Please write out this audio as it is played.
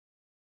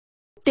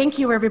Thank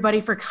you,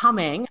 everybody, for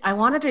coming. I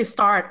wanted to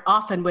start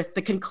often with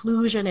the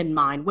conclusion in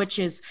mind, which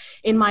is,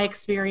 in my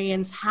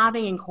experience,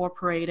 having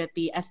incorporated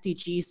the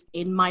SDGs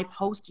in my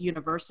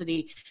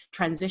post-university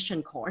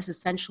transition course.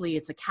 Essentially,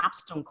 it's a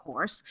capstone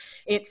course.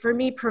 It, for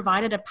me,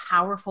 provided a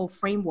powerful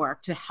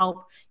framework to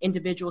help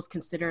individuals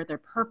consider their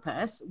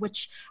purpose,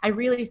 which I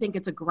really think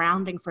it's a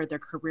grounding for their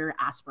career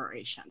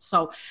aspirations.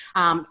 So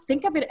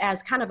think of it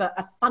as kind of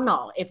a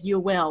funnel, if you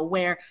will,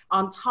 where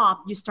on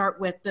top you start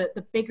with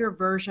the bigger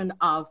version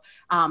of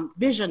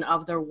vision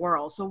of their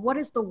world. So what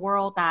is the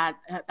world that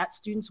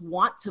students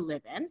want to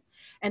live in?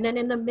 And then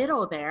in the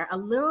middle there, a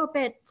little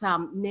bit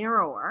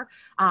narrower,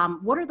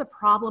 what are the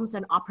problems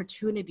and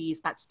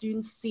opportunities that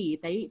students see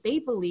they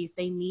believe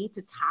they need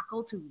to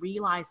tackle to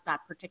realize that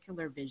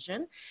particular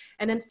vision?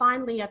 And then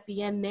finally, at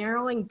the end,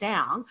 narrowing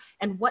down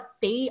and what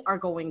they are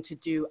going to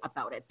do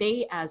about it,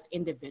 they as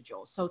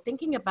individuals. So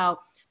thinking about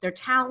their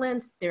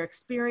talents, their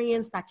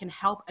experience that can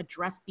help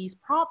address these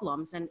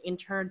problems and in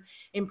turn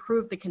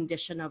improve the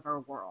condition of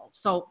our world.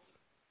 So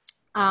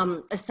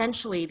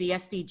essentially the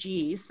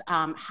SDGs,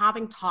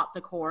 having taught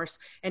the course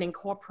and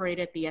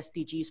incorporated the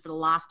SDGs for the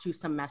last 2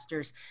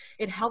 semesters,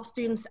 it helps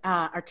students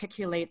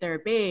articulate their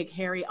big,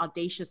 hairy,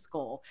 audacious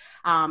goal.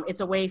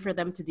 It's a way for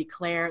them to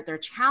declare their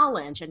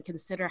challenge and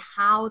consider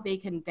how they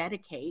can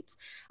dedicate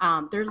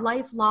their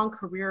lifelong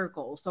career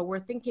goals. So we're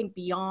thinking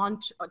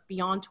beyond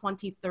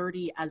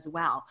 2030 as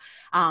well,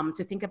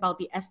 to think about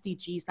the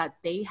SDGs that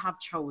they have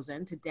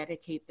chosen to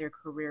dedicate their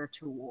career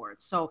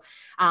towards. So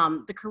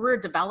the career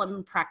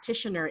development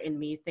practitioner in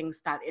me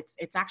thinks that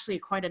it's actually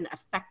quite an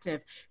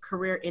effective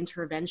career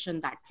intervention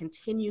that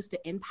continues to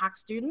impact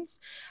students,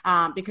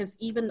 because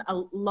even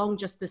alone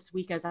just this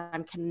week, as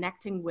I'm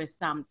connecting with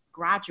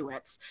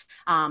graduates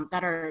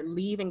that are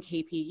leaving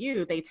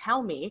KPU, they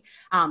tell me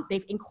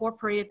they've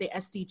incorporated the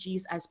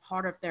SDGs as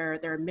part of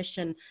their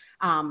mission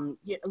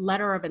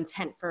letter of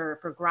intent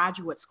for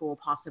graduate school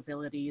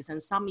possibilities,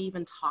 and some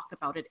even talk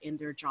about it in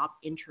their job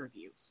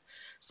interviews.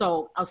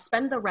 So I'll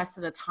spend the rest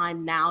of the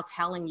time now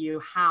telling you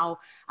how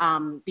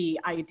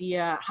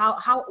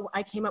how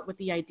I came up with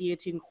the idea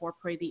to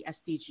incorporate the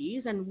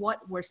SDGs and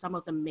what were some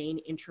of the main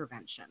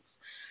interventions.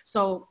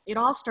 So it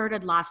all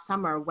started last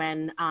summer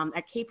when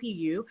at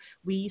KPU,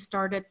 we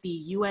started the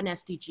UN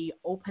SDG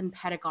Open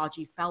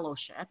Pedagogy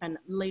Fellowship, and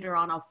later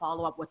on I'll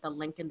follow up with a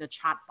link in the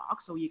chat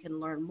box so you can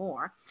learn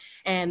more.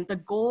 And the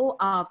goal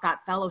of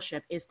that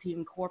fellowship is to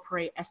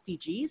incorporate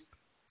SDGs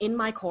in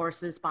my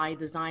courses by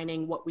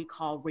designing what we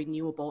call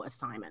renewable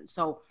assignments.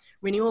 So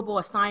renewable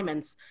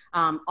assignments,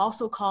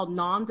 also called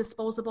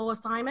non-disposable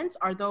assignments,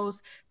 are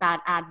those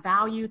that add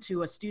value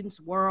to a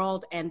student's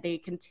world and they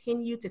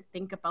continue to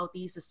think about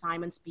these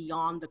assignments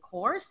beyond the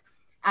course,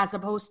 as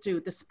opposed to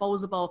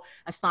disposable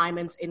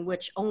assignments in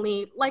which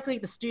only likely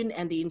the student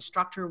and the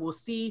instructor will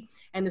see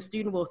and the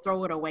student will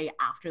throw it away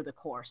after the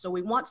course. So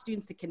we want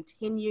students to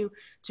continue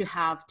to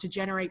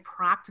generate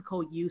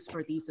practical use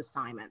for these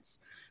assignments.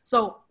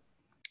 So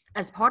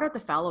as part of the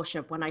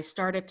fellowship, when I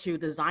started to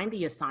design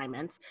the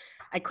assignments,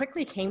 I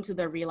quickly came to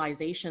the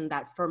realization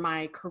that for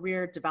my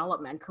career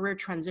development, career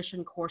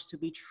transition course to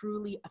be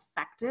truly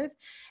effective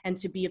and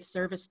to be of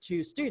service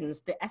to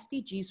students, the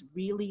SDGs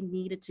really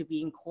needed to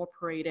be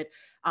incorporated,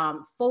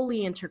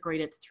 fully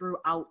integrated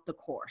throughout the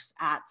course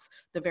at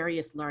the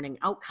various learning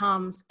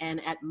outcomes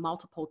and at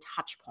multiple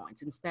touch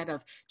points instead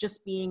of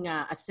just being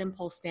a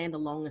simple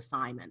standalone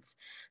assignment.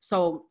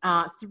 So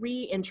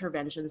 3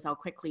 interventions I'll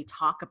quickly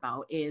talk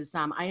about is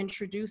I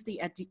introduced the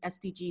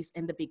SDGs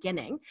in the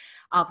beginning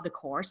of the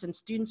course, and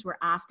students were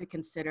asked to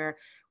consider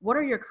what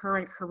are your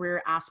current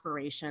career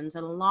aspirations,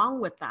 and along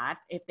with that,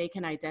 if they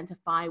can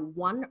identify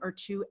 1 or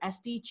 2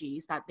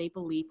 SDGs that they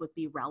believe would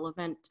be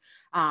relevant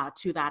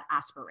to that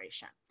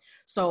aspiration.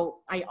 So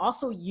I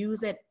also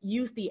use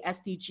the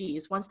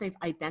SDGs once they've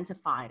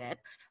identified it.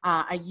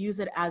 I use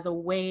it as a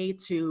way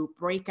to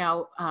break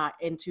out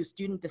into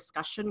student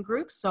discussion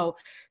groups. So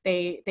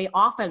they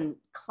often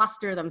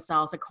cluster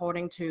themselves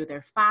according to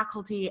their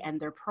faculty and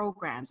their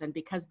programs. And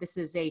because this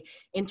is a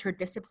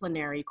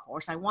interdisciplinary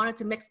course, I wanted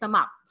to mix them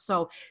up.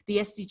 So the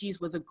SDGs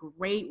was a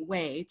great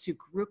way to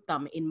group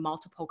them in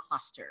multiple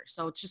clusters.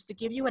 So just to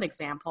give you an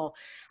example,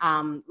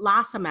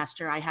 last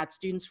semester I had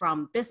students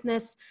from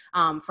business,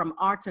 from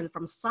arts, and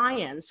from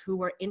science who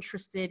were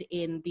interested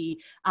in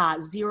the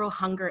Zero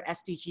Hunger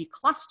SDG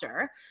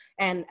cluster.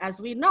 And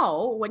as we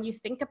know, when you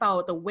think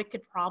about the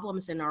wicked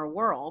problems in our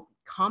world,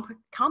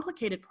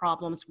 complicated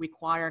problems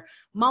require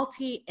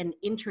multi and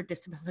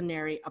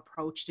interdisciplinary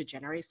approach to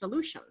generate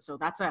solutions. So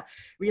that's a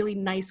really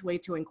nice way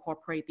to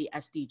incorporate the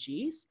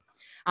SDGs.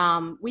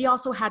 We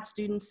also had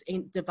students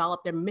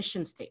develop their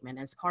mission statement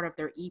as part of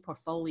their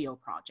e-portfolio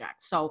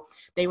project. So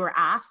they were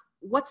asked,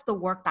 what's the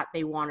work that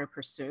they want to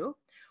pursue?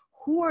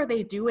 Who are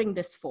they doing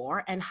this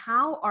for? And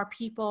how are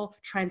people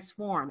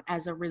transformed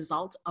as a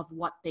result of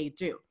what they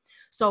do?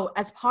 So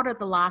as part of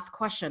the last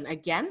question,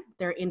 again,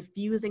 they're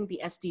infusing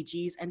the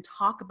SDGs and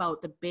talk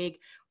about the big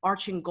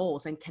arching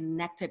goals and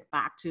connect it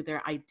back to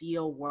their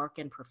ideal work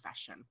and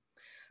profession.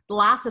 The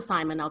last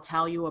assignment I'll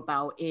tell you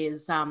about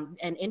is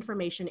an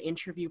information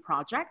interview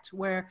project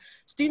where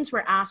students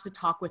were asked to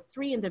talk with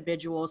 3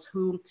 individuals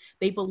who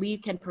they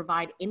believe can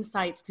provide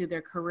insights to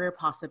their career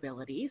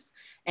possibilities.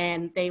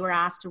 And they were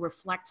asked to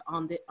reflect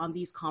on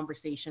these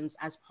conversations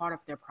as part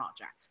of their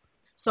project.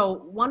 So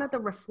one of the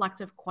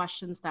reflective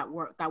questions that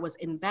was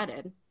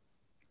embedded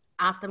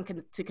asked them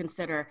to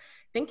consider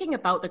thinking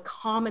about the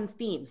common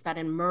themes that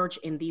emerge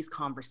in these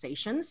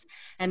conversations.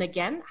 And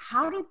again,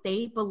 how do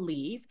they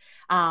believe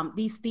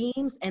these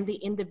themes and the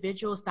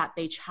individuals that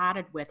they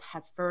chatted with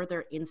have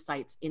further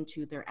insights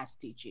into their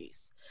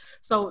SDGs?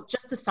 So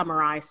just to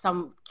summarize,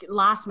 some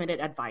last minute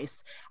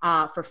advice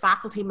for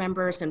faculty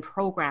members and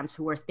programs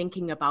who are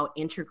thinking about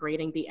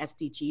integrating the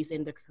SDGs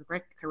in the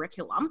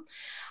curriculum.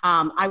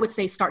 I would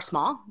say start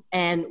small,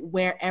 and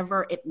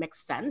wherever it makes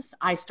sense.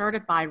 I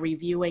started by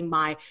reviewing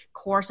my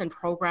course and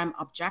program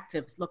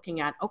objectives, looking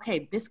at,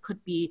 okay, this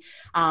could be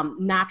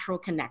natural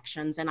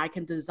connections, and I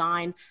can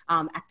design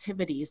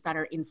activities that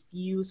are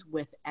infused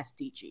with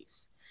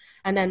SDGs.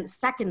 And then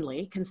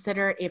secondly,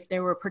 consider if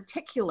there were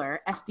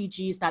particular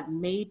SDGs that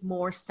made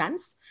more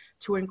sense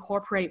to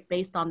incorporate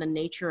based on the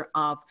nature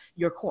of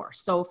your course.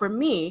 So for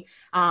me,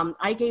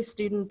 I gave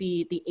students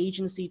the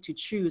agency to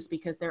choose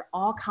because they're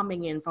all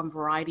coming in from a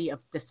variety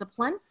of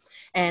discipline.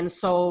 And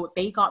so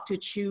they got to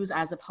choose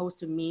as opposed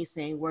to me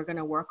saying, we're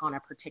gonna work on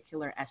a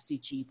particular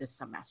SDG this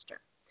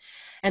semester.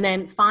 And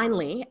then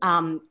finally,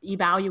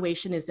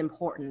 evaluation is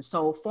important.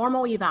 So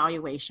formal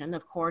evaluation,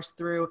 of course,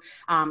 through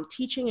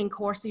teaching and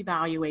course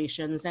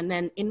evaluations, and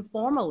then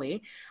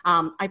informally,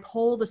 I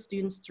poll the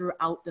students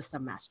throughout the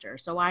semester.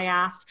 So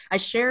I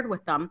shared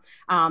with them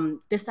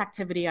this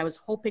activity, I was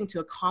hoping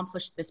to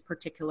accomplish this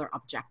particular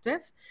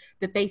objective.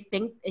 Did they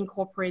think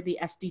incorporating the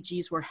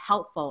SDGs were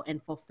helpful in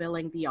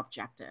fulfilling the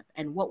objective?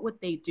 And what would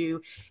they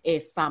do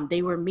if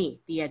they were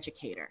me, the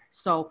educator?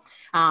 So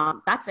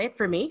that's it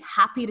for me.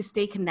 Happy to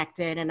stay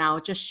connected, and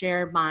I'll just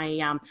share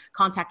my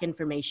contact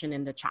information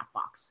in the chat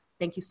box.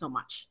 Thank you so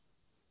much.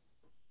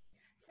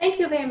 Thank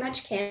you very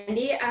much,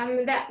 Candy.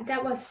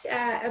 That was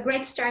a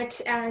great start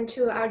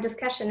to our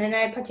discussion, and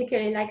I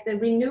particularly like the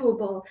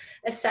renewable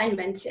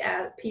assignment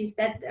piece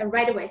that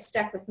right away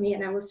stuck with me,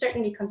 and I will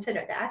certainly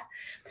consider that.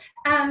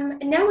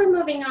 Now we're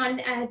moving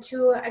on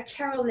to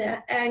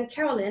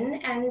Carolyn,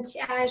 and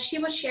she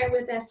will share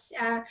with us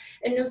a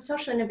new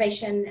social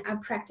innovation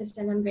practice,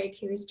 and I'm very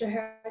curious to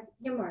hear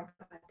more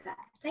about that.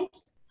 Thank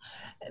you.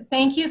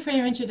 Thank you for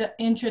your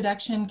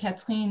introduction,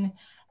 Katrin.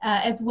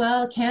 As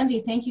well,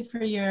 Candy, thank you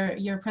for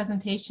your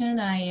presentation.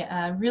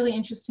 Really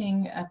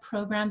interesting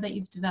program that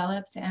you've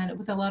developed, and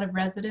with a lot of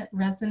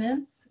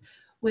resonance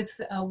with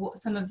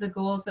some of the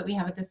goals that we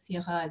have at the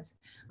CIRODD,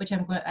 which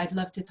I'd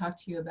love to talk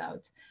to you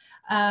about.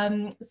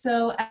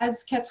 So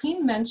as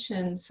Katrin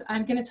mentioned,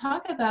 I'm going to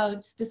talk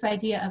about this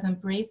idea of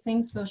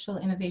embracing social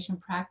innovation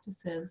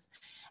practices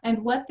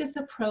and what this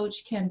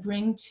approach can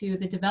bring to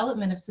the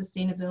development of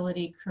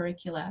sustainability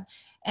curricula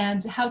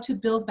and how to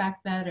build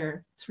back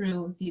better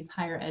through these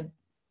higher ed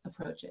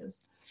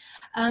approaches.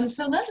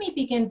 So let me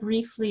begin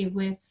briefly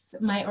with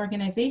my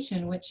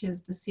organization, which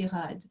is the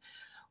CIRODD.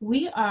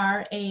 We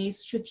are a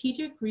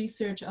strategic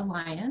research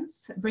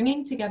alliance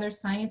bringing together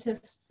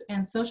scientists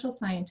and social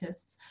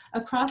scientists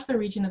across the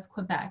region of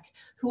Quebec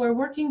who are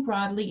working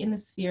broadly in the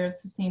sphere of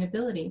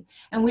sustainability.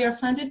 And we are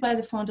funded by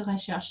the Fonds de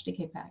Recherche de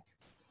Québec.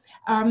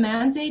 Our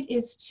mandate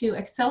is to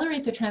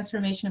accelerate the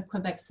transformation of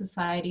Quebec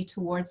society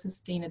towards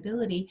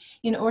sustainability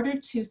in order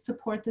to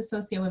support the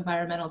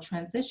socio-environmental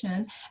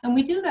transition. And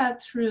we do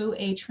that through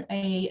an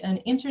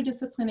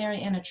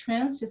interdisciplinary and a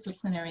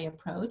transdisciplinary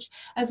approach,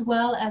 as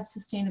well as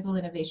sustainable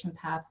innovation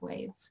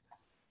pathways.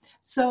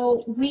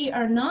 So we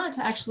are not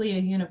actually a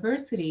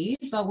university,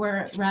 but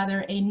we're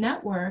rather a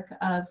network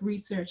of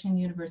research and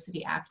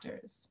university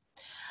actors.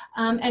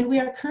 And we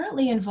are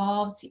currently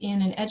involved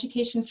in an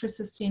Education for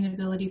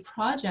Sustainability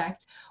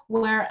project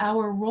where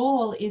our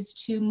role is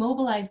to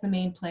mobilize the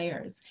main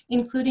players,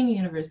 including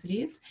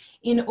universities,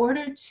 in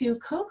order to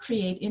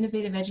co-create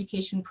innovative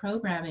education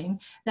programming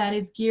that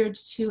is geared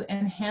to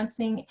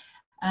enhancing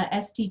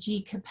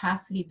SDG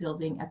capacity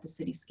building at the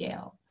city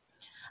scale.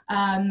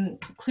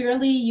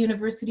 Clearly,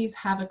 universities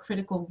have a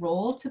critical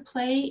role to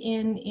play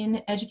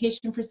in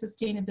education for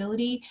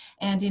sustainability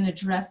and in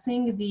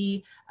addressing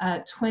the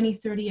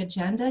 2030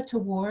 agenda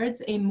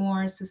towards a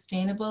more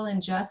sustainable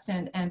and just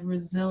and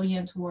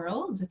resilient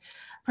world,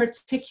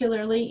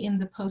 particularly in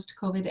the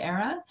post-COVID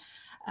era.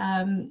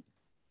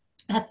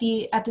 At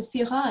the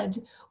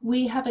CIRODD,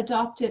 we have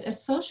adopted a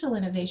social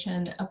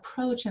innovation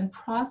approach and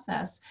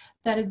process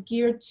that is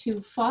geared to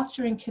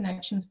fostering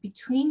connections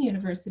between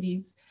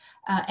universities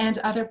and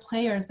other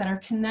players that are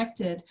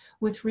connected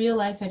with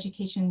real-life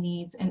education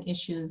needs and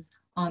issues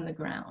on the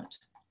ground.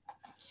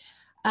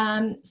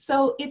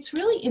 So it's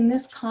really in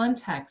this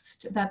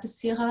context that the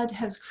CIRODD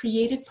has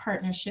created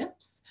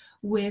partnerships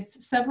with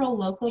several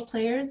local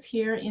players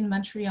here in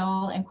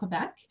Montreal and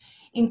Quebec,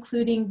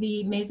 including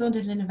the Maison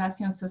de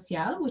l'Innovation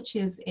Sociale, which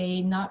is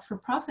a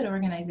not-for-profit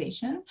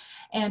organization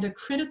and a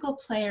critical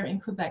player in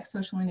Quebec's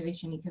social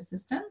innovation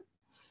ecosystem.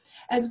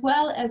 as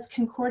well as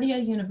Concordia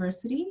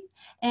University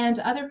and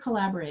other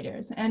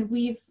collaborators. And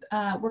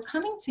we're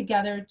coming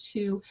together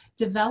to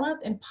develop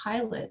and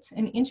pilot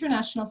an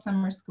international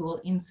summer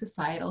school in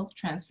societal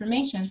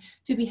transformation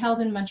to be held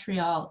in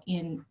Montreal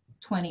in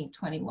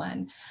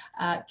 2021.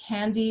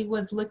 Candy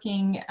was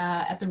looking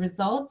at the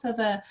results of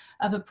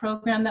a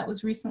program that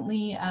was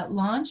recently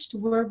launched.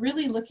 We're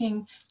really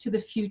looking to the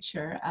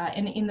future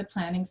and in the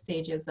planning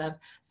stages of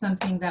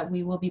something that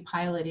we will be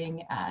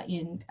piloting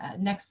in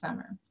next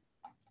summer.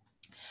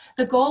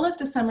 The goal of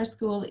the summer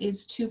school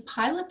is to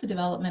pilot the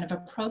development of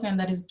a program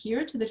that is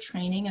geared to the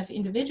training of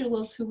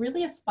individuals who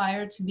really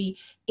aspire to be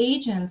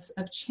agents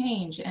of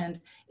change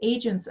and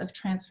agents of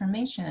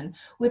transformation,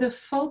 with a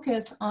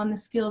focus on the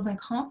skills and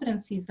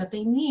competencies that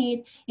they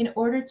need in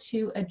order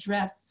to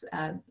address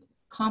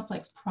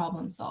complex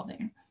problem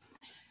solving.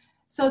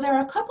 So there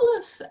are a couple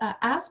of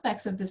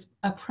aspects of this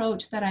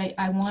approach that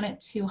I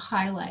wanted to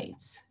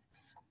highlight.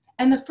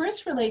 And the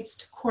first relates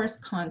to course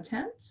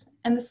content,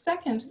 and the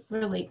second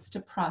relates to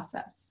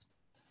process.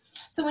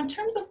 So in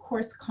terms of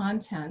course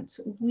content,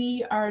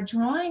 we are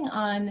drawing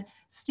on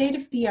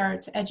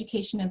state-of-the-art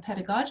education and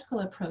pedagogical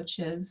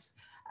approaches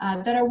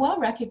that are well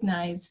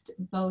recognized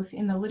both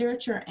in the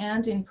literature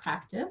and in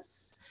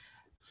practice.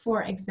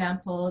 For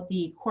example,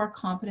 the core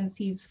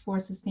competencies for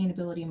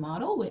sustainability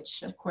model,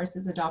 which of course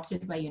is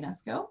adopted by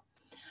UNESCO,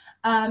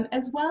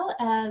 as well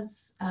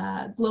as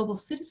global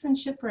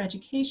citizenship for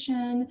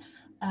education,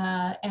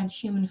 and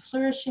human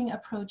flourishing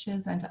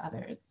approaches, and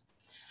others.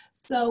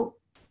 So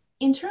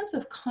in terms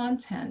of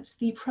content,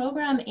 the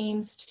program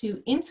aims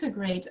to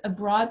integrate a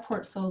broad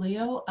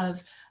portfolio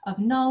of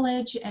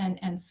knowledge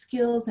and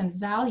skills and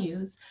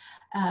values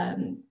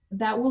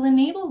that will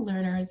enable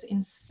learners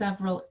in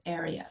several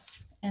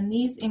areas. And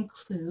these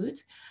include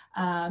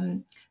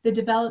the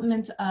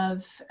development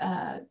of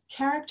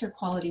character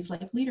qualities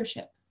like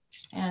leadership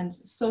and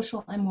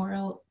social and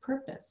moral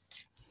purpose,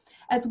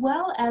 as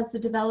well as the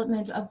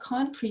development of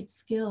concrete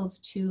skills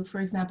to, for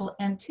example,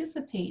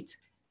 anticipate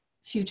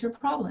future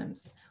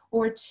problems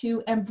or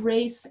to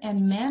embrace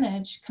and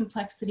manage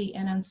complexity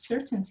and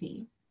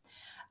uncertainty.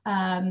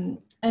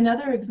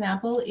 Another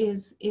example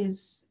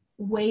is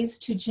ways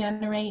to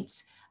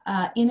generate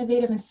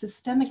innovative and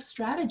systemic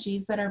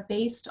strategies that are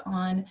based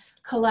on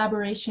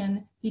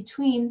collaboration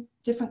between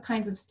different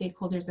kinds of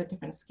stakeholders at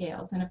different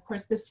scales. And of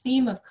course, this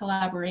theme of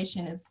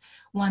collaboration is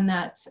one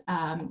that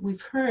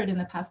we've heard in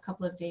the past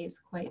couple of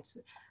days quite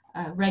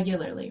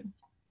regularly.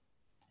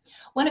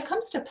 When it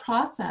comes to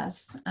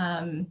process,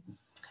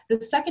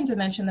 the second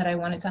dimension that I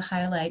wanted to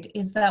highlight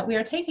is that we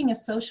are taking a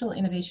social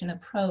innovation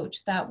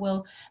approach that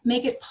will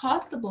make it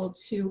possible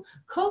to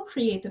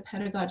co-create the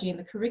pedagogy and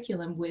the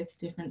curriculum with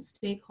different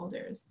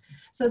stakeholders.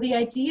 So the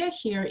idea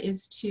here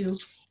is to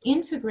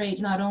integrate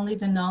not only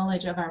the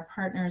knowledge of our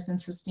partners and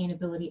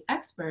sustainability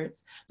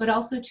experts, but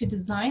also to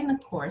design the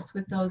course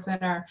with those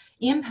that are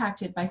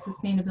impacted by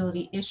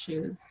sustainability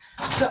issues,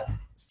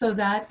 so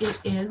that it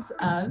is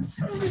of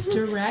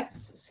direct,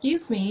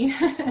 excuse me,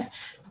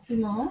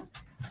 Simone,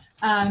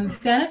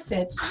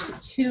 benefit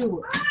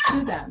to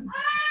them.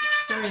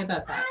 Sorry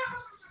about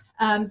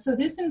that. So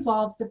this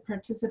involves the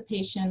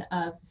participation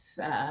of,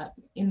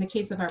 in the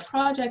case of our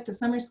project, the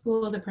summer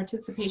school, the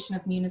participation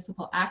of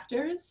municipal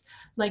actors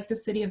like the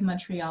City of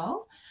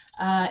Montreal,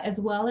 as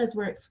well as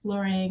we're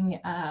exploring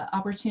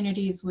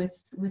opportunities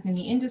within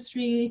the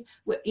industry,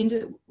 with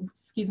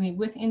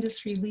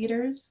industry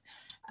leaders,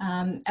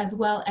 as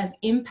well as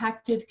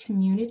impacted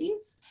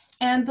communities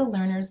and the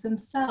learners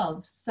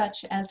themselves,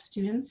 such as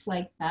students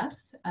like Beth,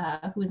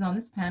 who is on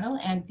this panel,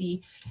 and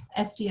the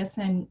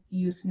SDSN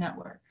Youth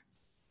Network.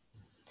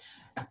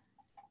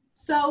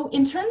 So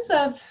in terms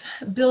of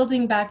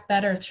building back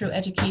better through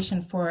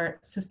education for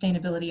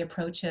sustainability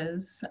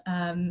approaches,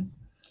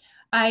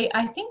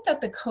 I think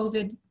that the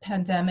COVID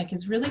pandemic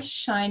is really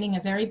shining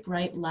a very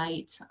bright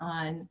light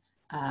on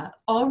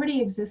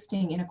already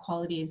existing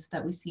inequalities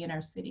that we see in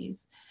our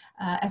cities,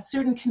 as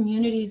certain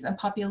communities and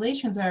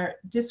populations are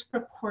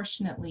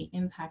disproportionately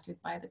impacted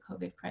by the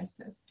COVID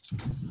crisis.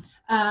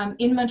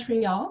 In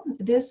Montreal,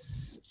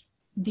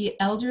 the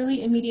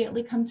elderly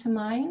immediately come to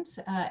mind,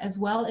 as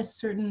well as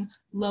certain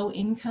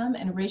low-income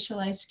and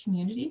racialized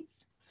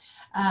communities,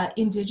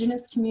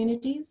 Indigenous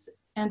communities,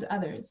 and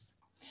others.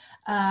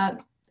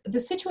 The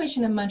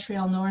situation in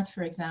Montreal North,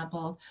 for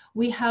example,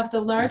 we have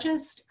the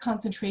largest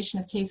concentration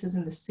of cases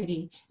in the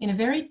city in a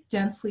very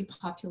densely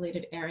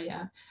populated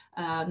area,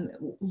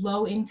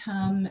 low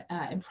income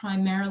and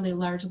primarily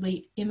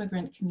largely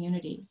immigrant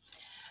community.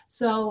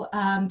 So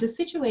the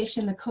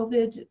situation, the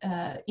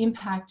COVID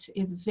impact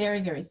is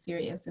very, very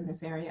serious in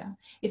this area.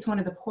 It's one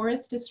of the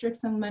poorest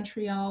districts in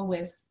Montreal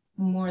with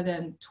more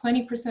than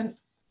 20%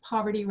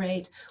 poverty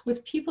rate,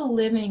 with people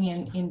living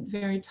in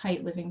very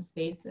tight living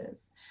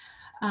spaces.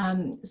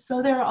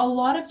 So there are a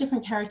lot of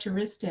different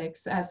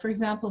characteristics. For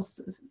example,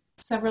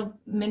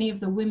 many of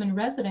the women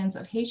residents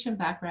of Haitian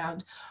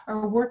background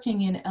are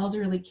working in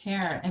elderly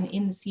care and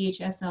in the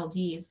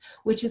CHSLDs,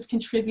 which is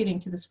contributing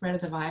to the spread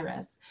of the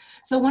virus.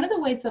 So one of the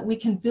ways that we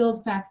can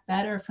build back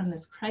better from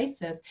this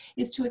crisis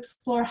is to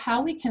explore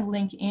how we can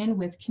link in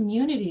with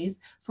communities,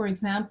 for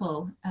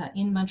example,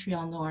 in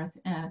Montreal North,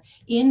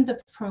 in the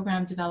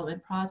program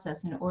development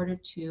process in order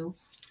to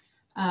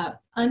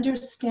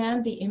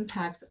understand the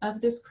impacts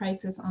of this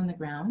crisis on the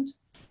ground,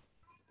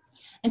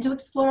 and to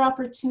explore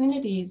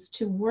opportunities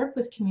to work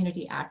with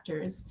community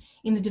actors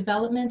in the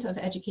development of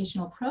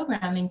educational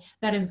programming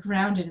that is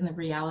grounded in the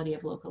reality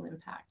of local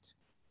impact,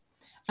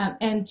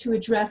 and to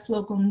address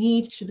local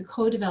needs through the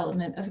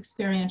co-development of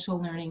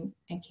experiential learning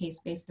and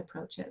case-based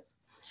approaches.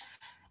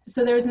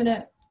 So there's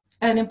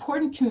an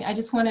important, I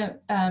just want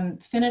to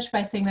finish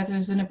by saying that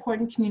there's an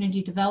important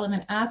community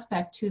development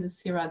aspect to the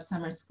CIRODD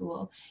Summer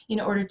School in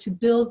order to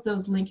build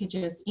those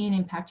linkages in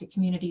impacted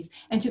communities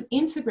and to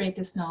integrate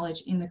this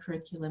knowledge in the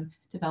curriculum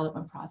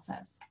development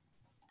process.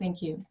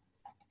 Thank you.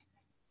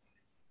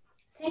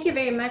 Thank you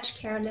very much,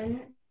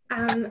 Carolyn.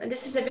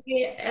 This is a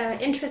very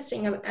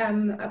interesting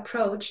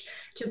approach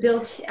to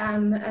build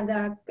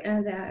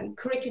the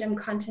curriculum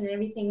content and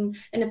everything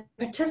in a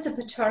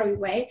participatory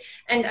way.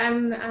 And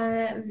I'm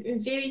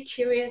very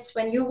curious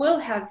when you will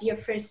have your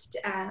first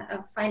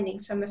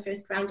findings from the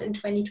first round in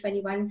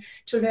 2021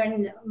 to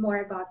learn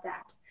more about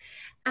that.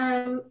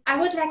 I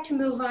would like to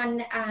move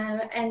on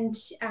and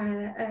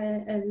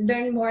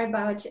learn more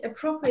about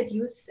appropriate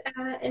youth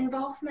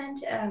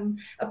involvement,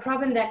 a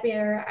problem that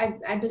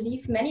I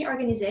believe many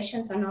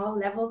organizations on all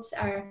levels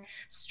are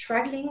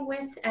struggling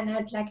with. And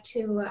I'd like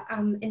to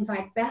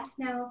invite Beth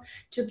now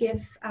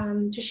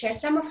to share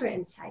some of her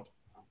insight.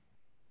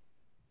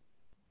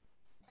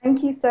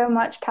 Thank you so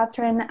much,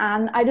 Katrin.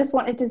 And I just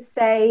wanted to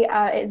say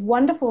it's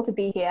wonderful to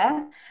be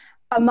here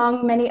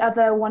among many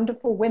other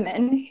wonderful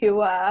women who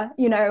are,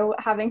 you know,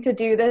 having to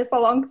do this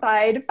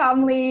alongside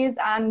families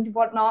and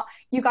whatnot.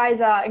 You guys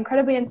are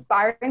incredibly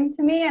inspiring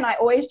to me, and I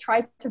always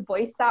try to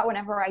voice that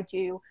whenever I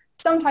do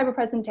some type of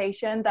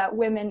presentation, that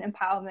women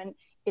empowerment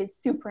is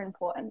super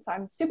important. So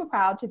I'm super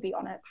proud to be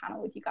on a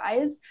panel with you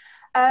guys.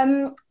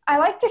 I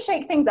like to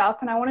shake things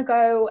up, and I want to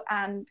go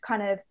and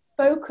kind of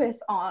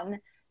focus on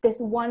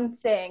this one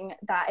thing,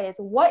 that is,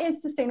 what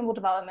is sustainable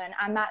development,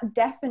 and that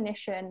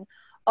definition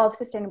of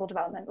sustainable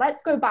development.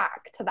 Let's go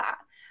back to that,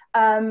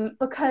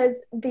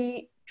 because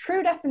the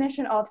true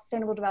definition of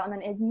sustainable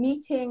development is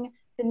meeting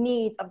the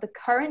needs of the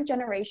current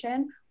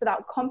generation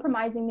without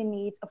compromising the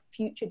needs of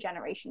future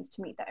generations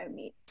to meet their own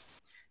needs.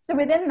 So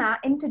within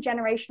that,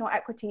 intergenerational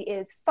equity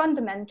is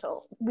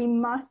fundamental. We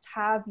must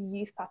have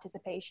youth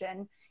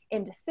participation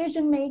in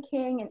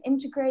decision-making and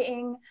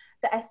integrating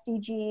the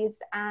SDGs.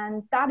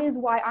 And that is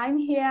why I'm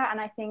here. And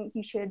I think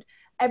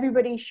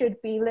everybody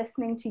should be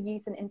listening to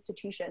youth and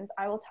institutions.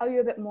 I will tell you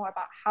a bit more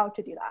about how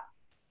to do that.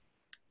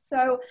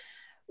 So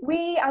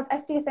we, as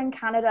SDSN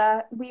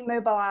Canada, we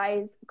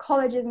mobilize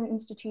colleges and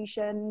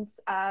institutions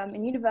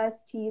and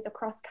universities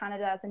across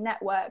Canada as a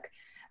network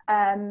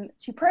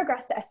to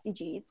progress the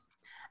SDGs.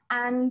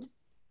 And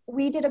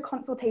we did a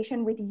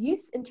consultation with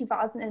youth in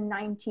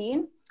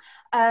 2019.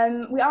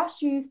 We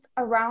asked youth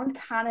around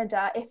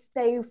Canada if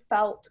they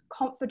felt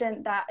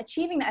confident that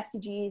achieving the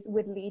SDGs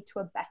would lead to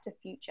a better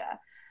future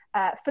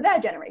for their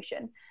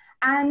generation.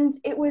 And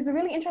it was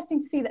really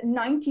interesting to see that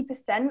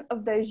 90%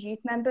 of those youth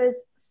members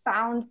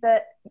found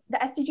that the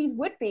SDGs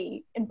would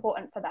be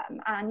important for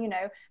them, and, you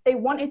know, they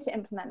wanted to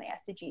implement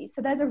the SDGs.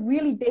 So there's a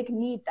really big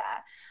need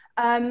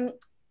there.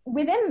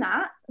 Within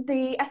that,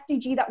 the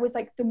SDG that was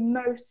like the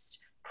most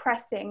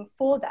pressing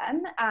for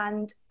them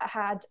and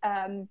had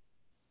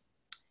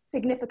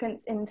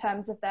significance in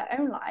terms of their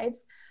own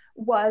lives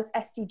was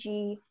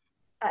SDG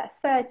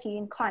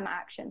 13, climate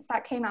actions.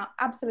 That came out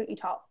absolutely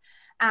top.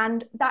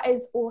 And that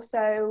is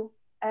also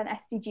an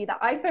SDG that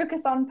I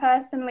focus on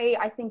personally.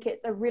 I think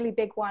it's a really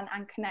big one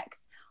and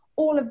connects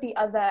all of the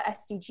other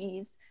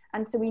SDGs.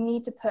 And so we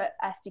need to put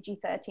SDG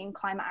 13,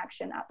 climate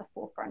action, at the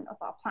forefront of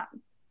our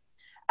plans.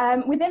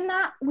 Within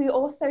that, we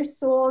also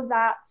saw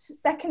that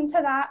second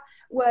to that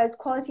was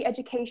quality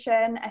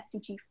education,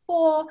 SDG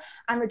 4,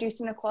 and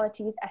reducing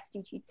inequalities,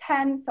 SDG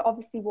 10. So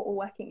obviously we're all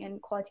working in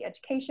quality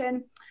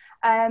education.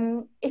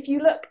 If you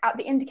look at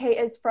the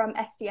indicators from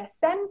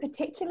SDSN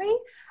particularly,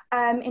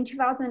 in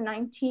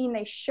 2019,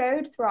 they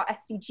showed through our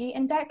SDG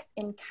index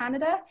in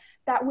Canada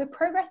that we're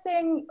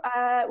progressing,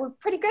 we're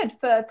pretty good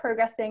for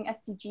progressing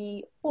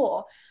SDG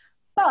 4.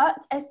 But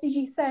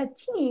SDG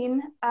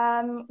 13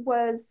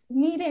 was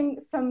needing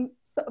some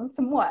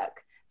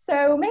work.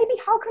 So maybe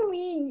how can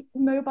we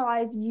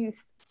mobilize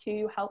youth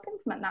to help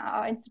implement that at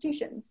our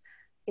institutions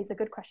is a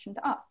good question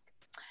to ask.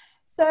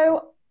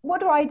 So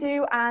what do I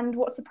do, and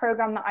what's the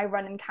program that I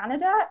run in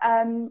Canada?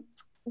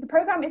 The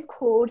program is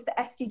called the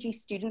SDG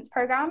Students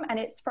Program, and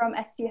it's from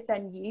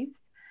SDSN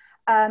Youth.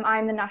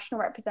 I'm the national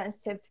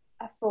representative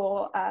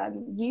for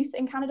youth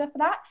in Canada for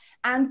that.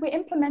 And we're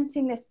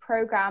implementing this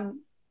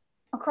program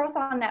across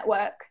our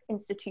network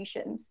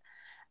institutions.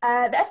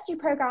 The SDG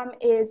program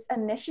is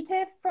an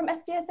initiative from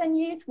SDSN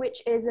Youth,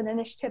 which is an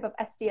initiative of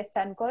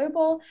SDSN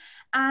Global,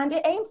 and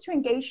it aims to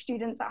engage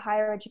students at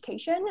higher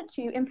education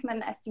to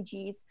implement the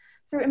SDGs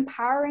through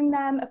empowering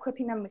them,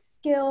 equipping them with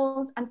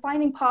skills, and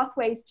finding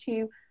pathways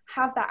to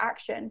have that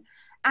action.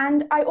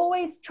 And I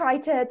always try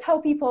to tell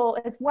people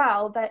as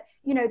well that,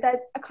 you know,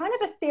 there's a kind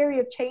of a theory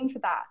of change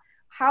with that.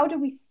 How do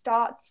we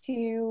start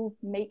to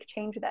make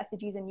change with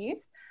SDGs in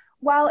youth?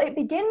 Well, it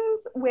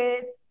begins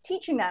with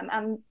teaching them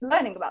and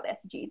learning about the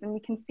SDGs, and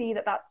you can see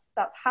that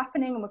that's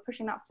happening, and we're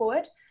pushing that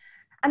forward.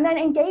 And then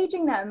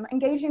engaging them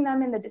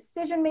in the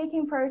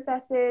decision-making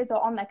processes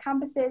or on their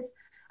campuses,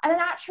 and then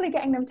actually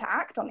getting them to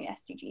act on the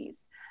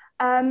SDGs.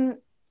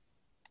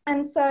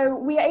 And so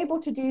we are able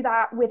to do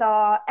that with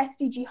our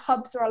SDG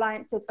hubs or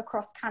alliances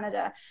across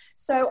Canada.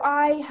 So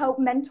I help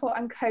mentor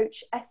and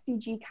coach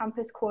SDG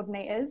campus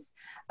coordinators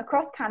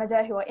across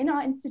Canada who are in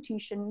our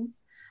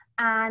institutions,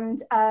 and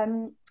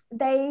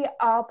they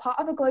are part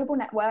of a global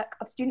network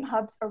of student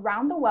hubs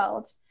around the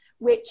world,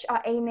 which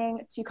are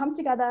aiming to come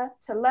together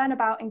to learn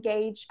about,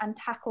 engage, and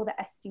tackle the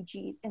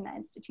SDGs in their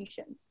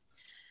institutions.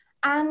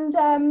 And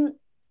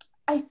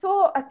I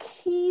saw a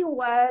key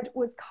word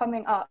was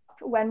coming up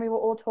when we were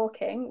all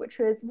talking, which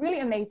was really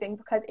amazing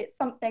because it's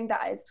something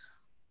that is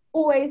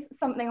always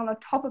something on the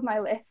top of my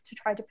list to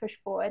try to push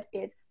forward,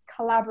 is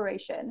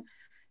collaboration.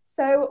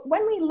 So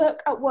when we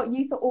look at what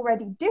youth are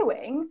already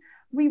doing,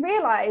 we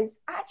realize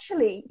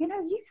actually, you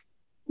know, youth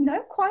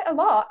know quite a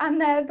lot and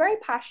they're very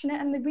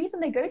passionate, and the reason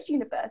they go to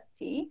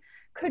university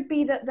could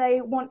be that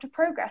they want to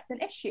progress an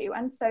issue,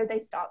 and so they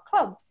start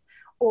clubs,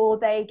 or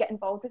they get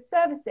involved with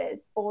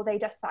services, or they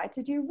decide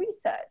to do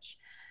research.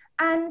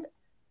 And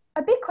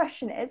a big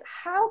question is,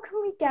 how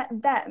can we get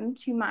them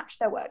to match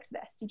their work to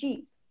the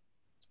SDGs?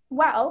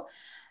 Well,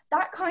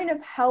 that kind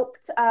of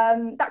helped,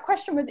 that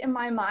question was in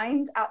my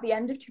mind at the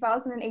end of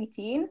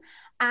 2018,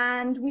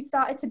 and we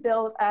started to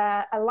build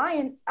an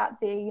alliance at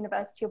the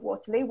University of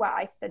Waterloo, where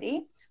I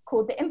study,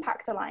 called the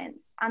Impact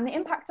Alliance. And the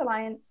Impact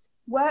Alliance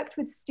worked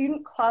with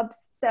student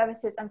clubs,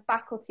 services, and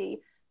faculty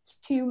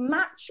to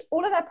match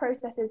all of their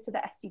processes to the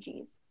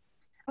SDGs.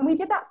 And we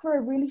did that through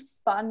a really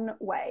fun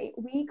way.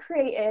 We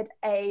created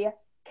a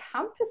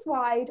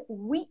campus-wide,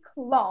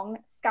 week-long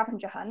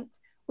scavenger hunt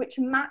which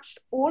matched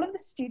all of the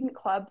student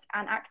clubs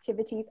and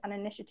activities and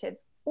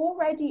initiatives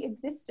already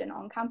existing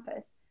on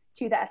campus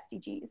to the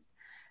SDGs.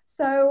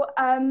 So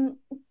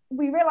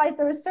we realized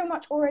there was so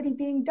much already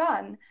being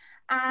done.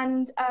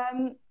 And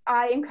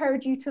I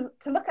encourage you to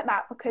look at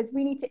that, because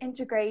we need to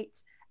integrate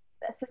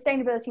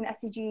sustainability and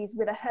SDGs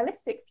with a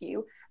holistic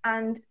view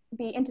and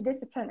be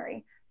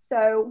interdisciplinary.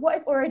 So what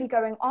is already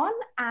going on,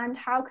 and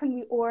how can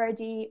we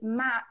already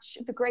match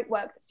the great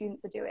work that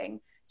students are doing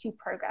to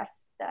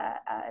progress the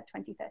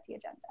 2030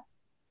 agenda?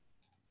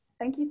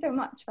 Thank you so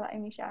much for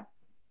letting me share.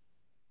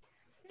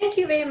 Thank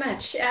you very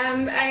much.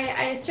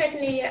 I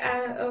certainly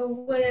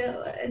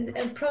will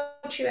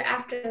approach you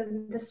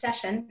after the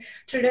session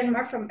to learn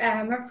more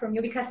from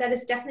you, because that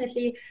is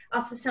definitely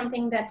also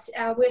something that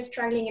we're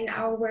struggling in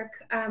our work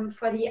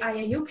for the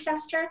IAU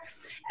cluster.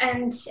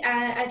 And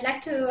I'd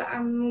like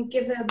to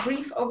give a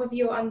brief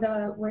overview on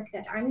the work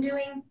that I'm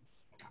doing,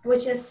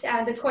 which is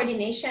the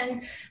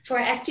coordination for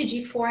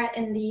SDG 4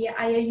 in the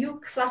IAU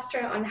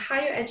cluster on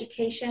higher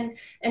education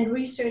and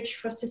research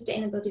for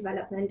sustainable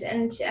development.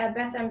 And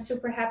Beth, I'm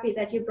super happy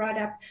that you brought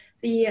up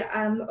the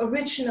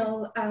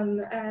original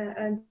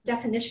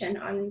definition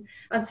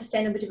on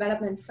sustainable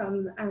development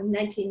from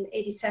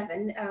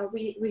 1987.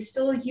 We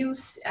still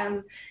use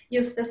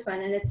this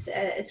one, and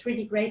it's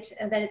really great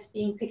that it's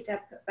being picked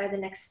up by the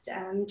next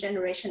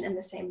generation in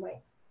the same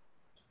way.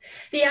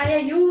 The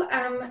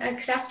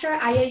IAU cluster,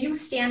 IAU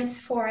stands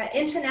for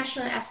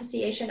International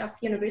Association of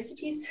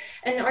Universities,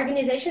 an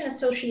organization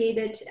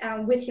associated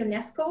with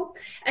UNESCO,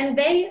 and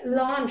they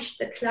launched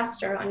the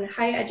cluster on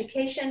higher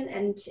education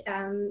and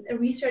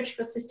research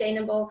for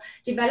sustainable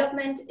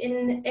development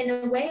in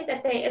a way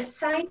that they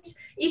assigned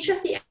each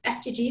of the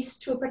SDGs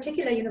to a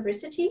particular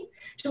university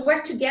to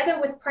work together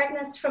with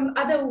partners from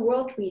other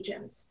world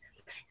regions.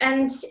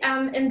 And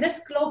in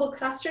this global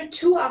cluster,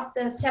 2 of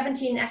the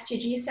 17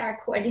 SDGs are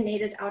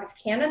coordinated out of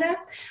Canada.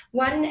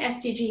 One,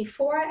 SDG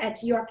 4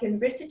 at York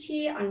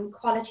University on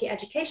quality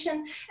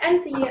education,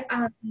 and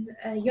the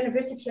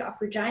University of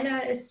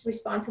Regina is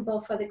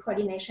responsible for the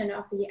coordination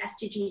of the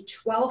SDG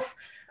 12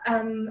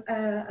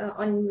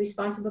 on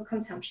responsible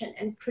consumption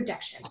and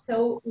production.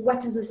 So what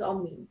does this all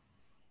mean?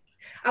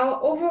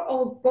 Our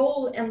overall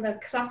goal in the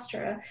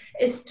cluster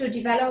is to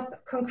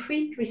develop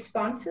concrete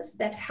responses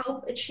that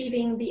help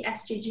achieving the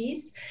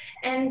SDGs,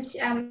 and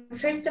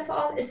first of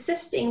all,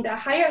 assisting the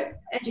higher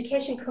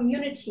education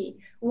community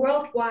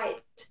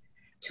worldwide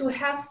to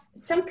have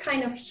some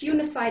kind of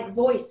unified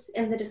voice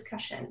in the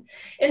discussion.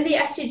 In the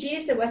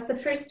SDGs, it was the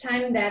first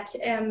time that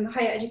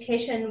higher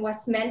education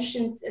was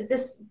mentioned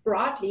this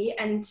broadly,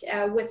 and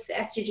with the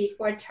SDG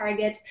 4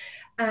 target,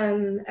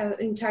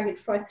 in target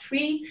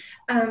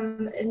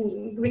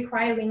 4.3,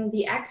 requiring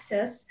the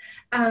access,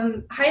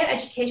 higher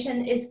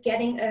education is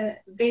getting a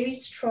very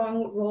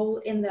strong role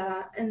in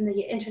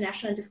the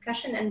international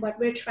discussion, and what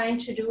we're trying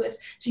to do is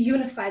to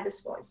unify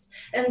this voice.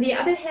 On the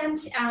other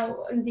hand,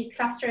 the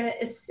cluster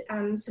is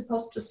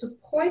supposed to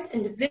support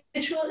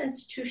individual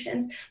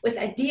institutions with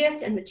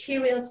ideas and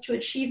materials to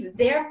achieve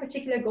their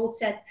particular goal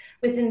set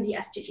within the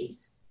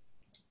SDGs.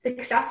 The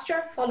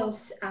cluster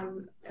follows a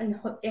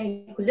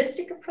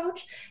holistic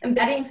approach,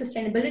 embedding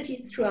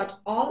sustainability throughout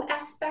all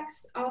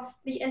aspects of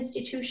the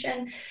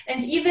institution,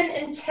 and even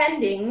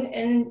intending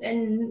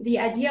in the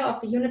idea of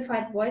the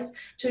unified voice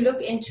to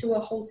look into a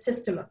whole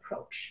system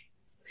approach.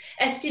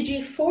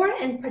 SDG 4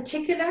 in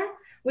particular,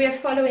 we are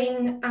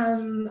following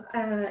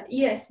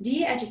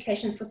ESD,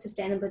 Education for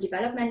Sustainable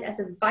Development,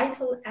 as a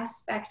vital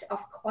aspect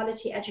of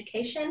quality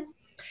education.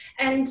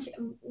 And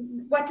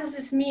what does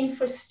this mean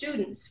for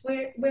students?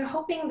 We're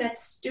hoping that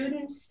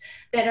students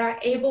that are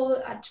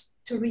able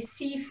to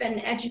receive an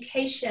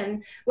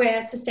education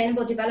where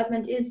sustainable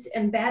development is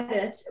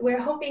embedded,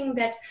 we're hoping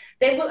that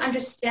they will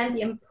understand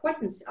the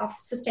importance of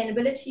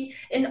sustainability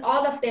in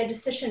all of their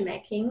decision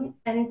making,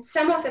 and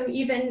some of them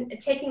even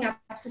taking up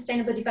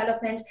sustainable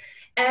development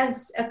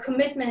as a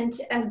commitment,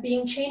 as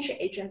being change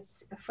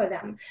agents for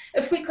them.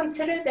 If we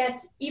consider that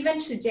even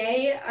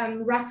today,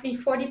 roughly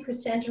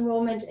 40%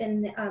 enrollment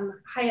in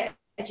higher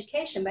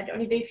education, but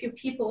only very few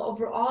people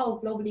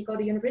overall globally go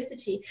to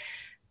university,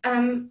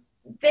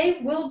 they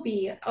will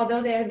be,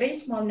 although they're a very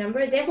small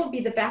number, they will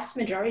be the vast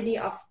majority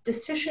of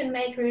decision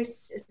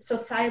makers,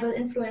 societal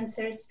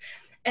influencers,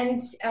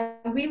 and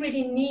we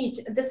really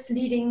need this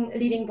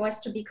leading voice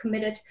to be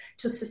committed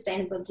to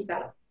sustainable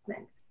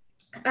development.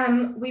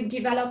 We've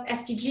developed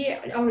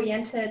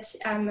SDG-oriented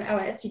or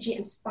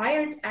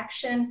SDG-inspired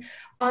action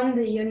on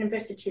the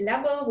university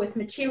level with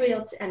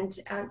materials and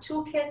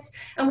toolkits.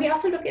 And we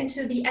also look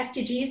into the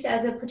SDGs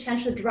as a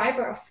potential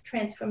driver of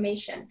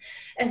transformation.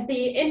 As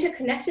the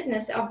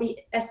interconnectedness of the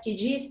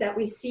SDGs that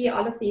we see,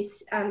 all of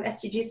these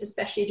SDGs,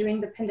 especially during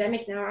the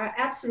pandemic now, are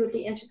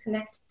absolutely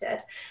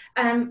interconnected.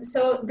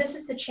 So this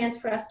is a chance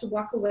for us to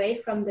walk away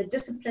from the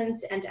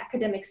disciplines and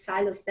academic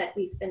silos that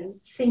we've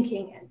been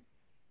thinking in.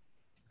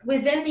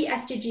 Within the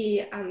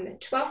SDG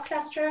 12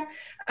 cluster,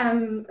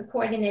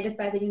 coordinated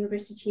by the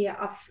University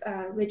of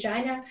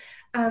Regina,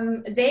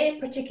 they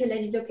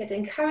particularly look at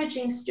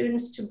encouraging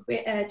students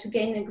to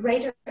gain a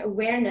greater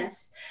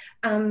awareness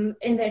in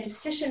their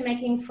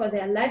decision-making for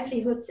their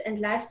livelihoods and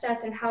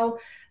lifestyles, and how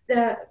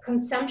the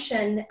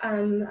consumption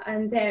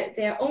and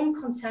their own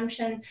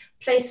consumption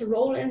plays a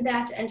role in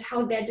that, and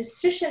how their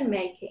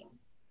decision-making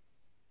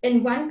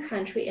in one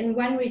country, in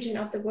one region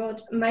of the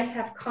world, might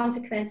have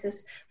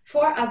consequences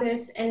for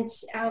others. And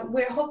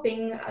we're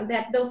hoping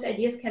that those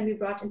ideas can be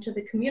brought into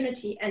the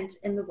community and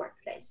in the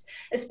workplace,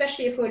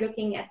 especially if we're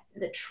looking at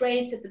the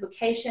trades, at the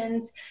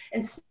vocations,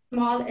 and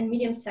small and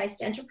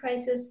medium-sized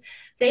enterprises.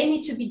 They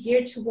need to be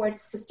geared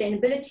towards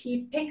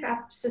sustainability, pick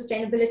up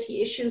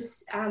sustainability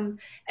issues,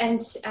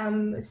 and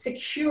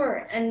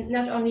secure, and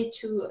not only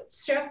to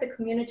serve the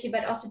community,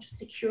 but also to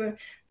secure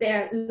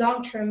their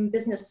long-term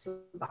business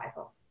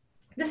survival.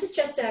 This is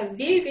just a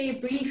very, very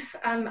brief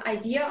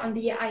idea on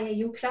the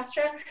IAU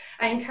cluster.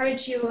 I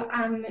encourage you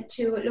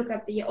to look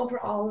up the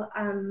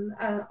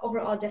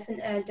overall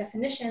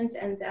definitions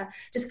and the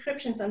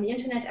descriptions on the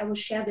internet. I will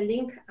share the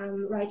link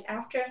right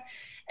after.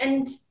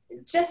 And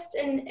just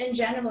in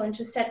general, and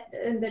to set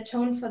the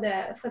tone for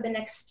the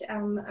next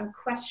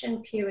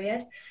question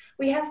period,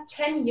 we have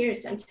 10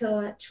 years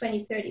until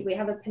 2030. We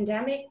have a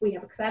pandemic, we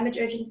have a climate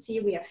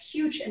urgency, we have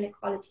huge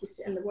inequalities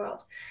in the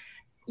world.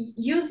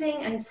 Using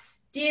and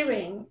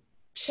steering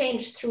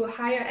change through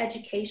higher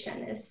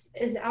education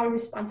is our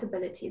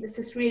responsibility. This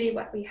is really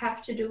what we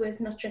have to do. It's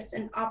not just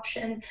an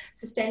option.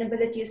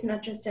 Sustainability is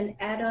not just an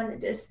add-on.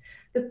 It is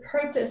the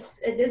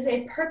purpose. It is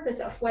a purpose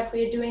of what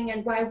we're doing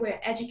and why we're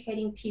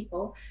educating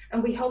people.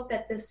 And we hope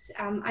that this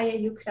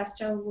IAU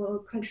cluster will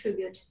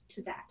contribute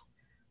to that.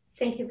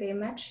 Thank you very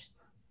much.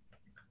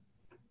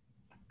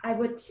 I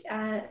would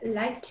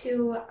like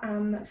to,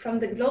 from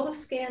the global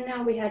scale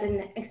now, we had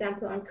an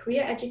example on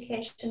career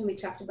education. We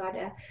talked about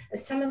a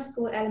summer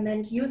school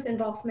element, youth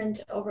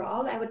involvement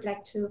overall. I would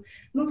like to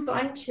move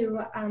on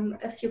to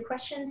a few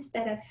questions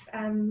that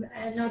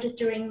I've noted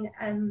during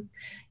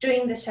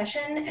the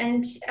session.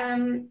 And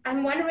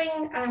I'm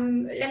wondering,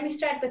 let me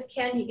start with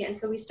Candy again.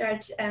 So we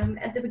start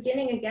at the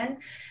beginning again.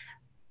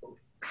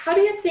 How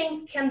do you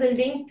think can the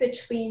link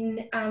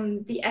between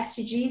the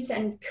SDGs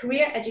and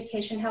career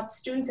education help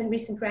students and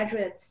recent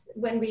graduates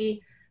when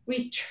we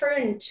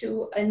return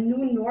to a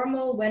new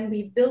normal, when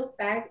we build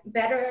back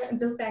better,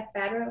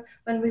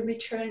 when we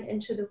return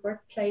into the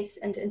workplace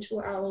and into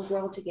our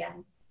world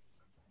again?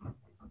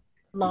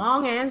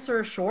 Long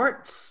answer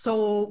short,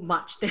 so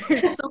much.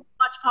 There's so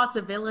much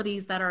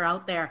possibilities that are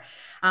out there.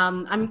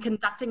 I'm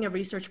conducting a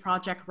research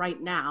project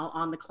right now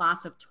on the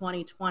class of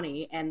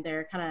 2020 and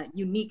their kind of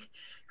unique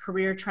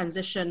career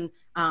transition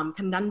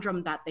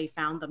conundrum that they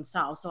found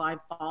themselves. So I'm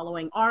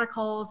following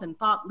articles and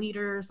thought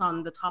leaders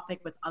on the topic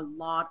with a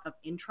lot of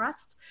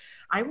interest.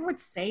 I would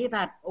say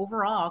that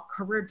overall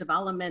career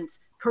development,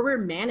 career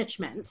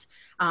management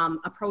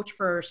approach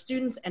for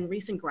students and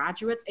recent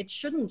graduates, it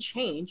shouldn't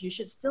change. You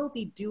should still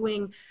be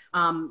doing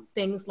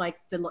things like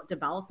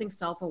developing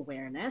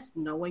self-awareness,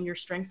 knowing your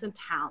strengths and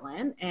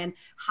talent, and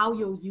how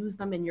you'll use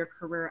them in your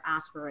career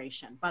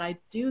aspiration. But I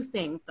do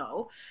think,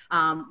 though,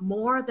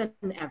 more than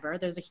ever,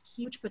 there's a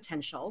huge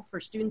potential for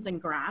students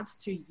and grads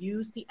to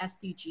use the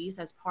SDGs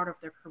as part of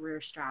their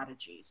career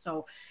strategy.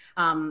 So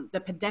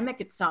the pandemic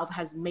itself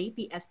has made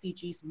the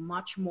SDGs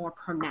much more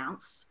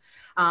pronounced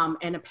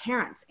and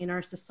apparent in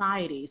our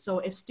society. So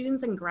if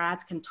students and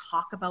grads can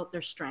talk about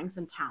their strengths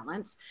and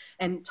talents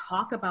and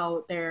talk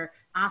about their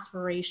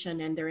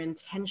aspiration and their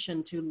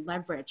intention to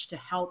leverage to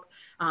help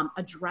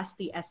address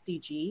the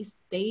SDGs,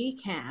 they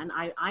can,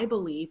 I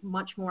believe,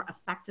 much more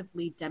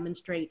effectively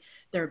demonstrate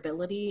their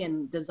ability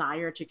and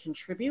desire to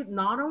contribute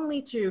not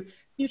only to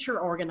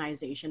future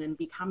organization and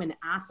become an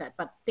asset,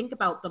 but think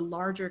about the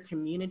larger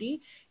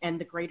community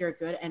and the greater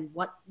good and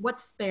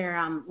what's their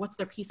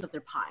piece of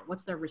their pie,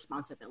 what's their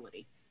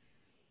responsibility.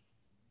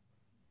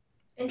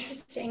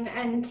 Interesting.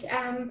 And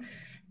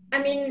I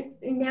mean,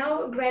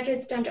 now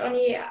graduates don't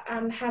only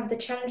have the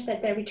challenge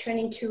that they're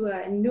returning to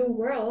a new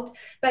world,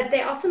 but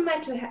they also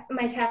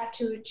might have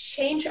to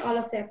change all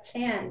of their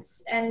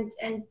plans and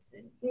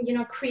you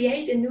know,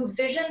 create a new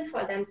vision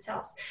for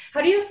themselves.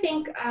 How do you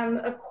think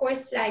a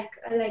course like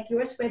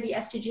yours, where the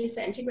SDGs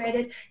are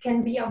integrated,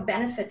 can be of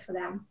benefit for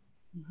them?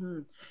 Mm-hmm.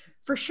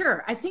 For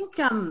sure. I think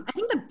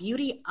the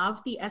beauty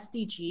of the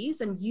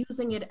SDGs and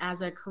using it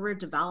as a career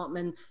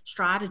development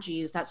strategy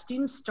is that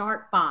students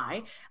start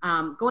by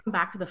going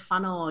back to the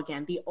funnel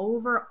again, the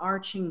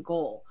overarching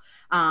goal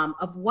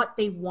of what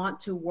they want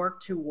to work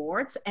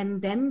towards. And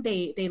then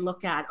they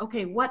look at,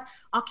 okay, what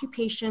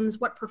occupations,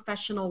 what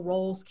professional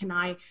roles can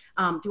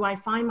do I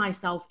find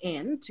myself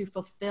in to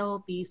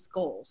fulfill these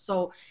goals?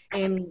 So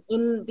in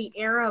the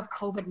era of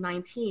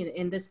COVID-19,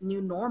 in this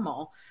new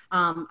normal,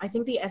 I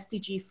think the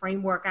SDG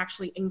framework actually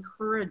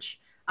encourages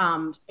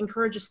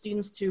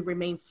students to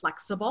remain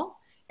flexible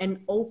and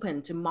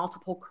open to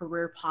multiple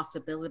career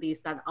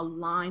possibilities that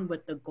align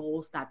with the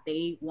goals that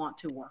they want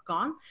to work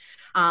on.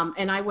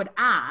 And I would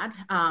add,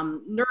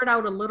 nerd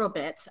out a little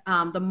bit,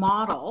 the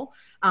model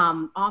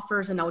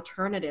offers an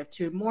alternative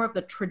to more of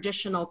the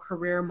traditional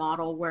career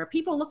model where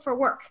people look for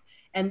work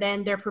and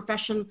then their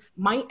profession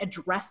might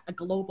address a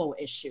global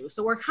issue.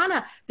 So we're kind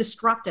of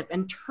disruptive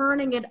and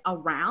turning it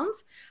around,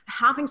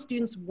 having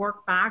students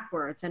work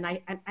backwards. And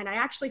I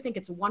actually think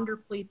it's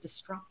wonderfully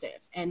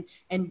disruptive and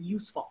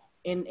useful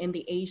in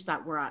the age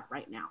that we're at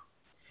right now.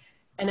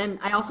 And then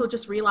I also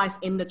just realized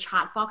in the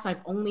chat box,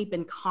 I've only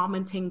been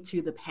commenting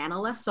to the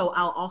panelists. So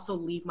I'll also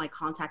leave my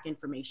contact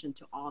information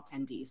to all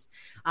attendees.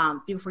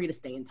 Feel free to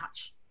stay in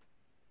touch.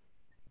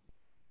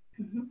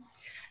 Mm-hmm.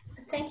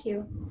 Thank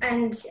you.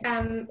 And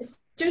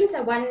students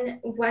are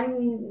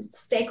one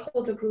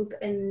stakeholder group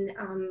in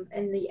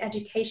the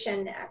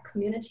education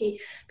community,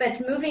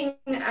 but moving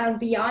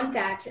beyond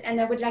that,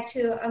 and I would like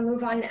to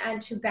move on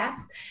to Beth.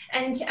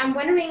 And I'm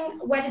wondering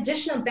what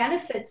additional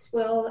benefits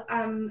will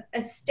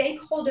a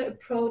stakeholder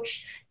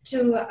approach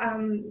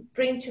to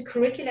bring to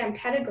curricula and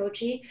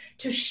pedagogy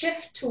to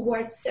shift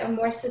towards a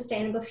more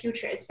sustainable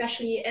future,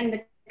 especially in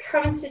the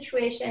current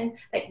situation,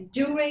 like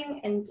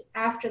during and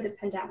after the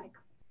pandemic.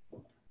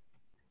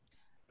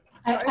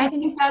 I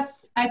think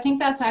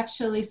that's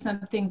actually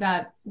something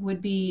that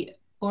would be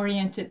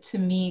oriented to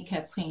me,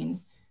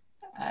 Katrin.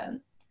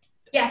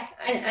 Yeah,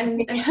 I'm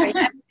sorry.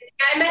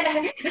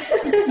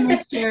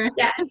 Sure.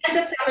 Yeah, and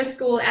the summer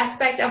school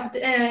aspect of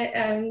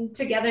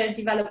together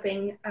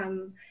developing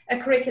a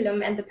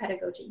curriculum and the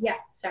pedagogy. Yeah,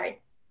 sorry.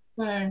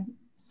 Sure.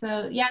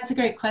 So yeah, it's a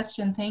great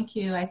question. Thank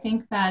you. I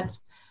think that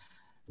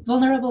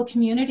vulnerable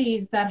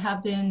communities that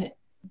have been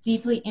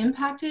deeply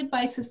impacted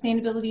by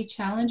sustainability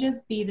challenges,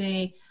 be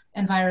they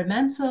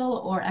environmental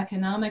or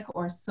economic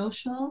or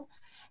social,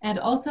 and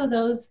also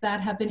those that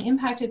have been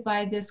impacted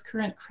by this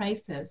current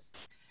crisis.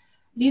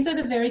 These are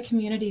the very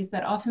communities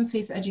that often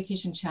face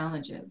education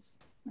challenges,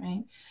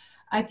 right?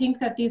 I think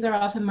that these are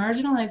often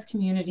marginalized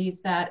communities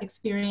that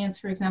experience,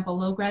 for example,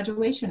 low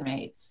graduation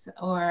rates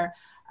or,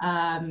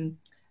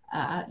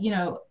 you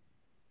know,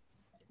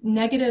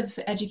 negative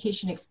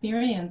education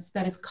experience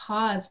that is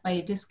caused by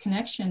a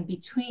disconnection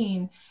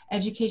between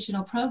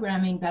educational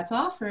programming that's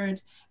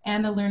offered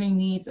and the learning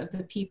needs of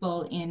the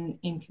people in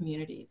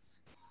communities.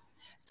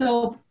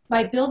 So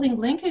by building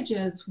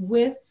linkages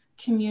with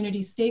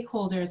community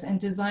stakeholders and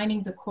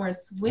designing the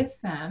course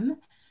with them,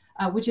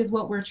 which is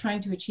what we're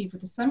trying to achieve with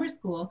the summer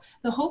school,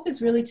 the hope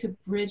is really to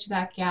bridge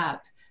that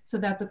gap so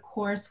that the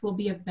course will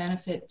be of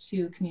benefit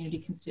to community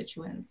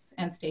constituents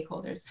and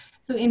stakeholders.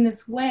 So in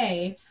this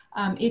way,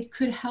 it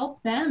could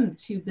help them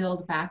to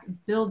build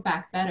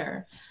back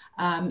better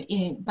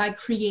by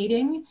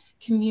creating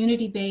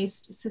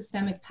community-based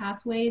systemic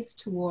pathways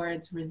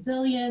towards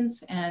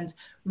resilience and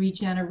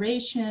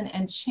regeneration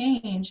and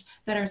change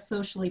that are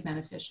socially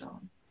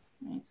beneficial.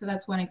 Right? So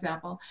that's one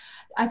example.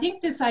 I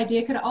think this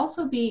idea could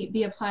also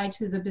be applied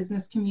to the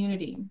business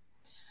community.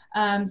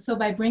 So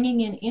by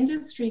bringing in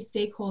industry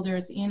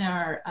stakeholders in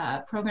our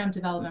program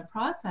development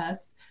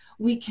process,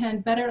 we can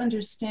better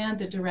understand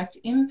the direct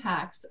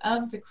impacts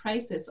of the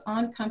crisis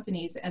on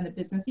companies and the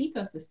business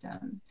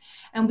ecosystem.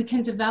 And we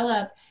can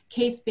develop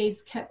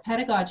case-based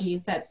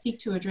pedagogies that seek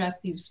to address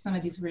some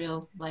of these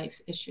real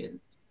life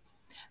issues.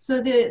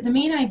 So the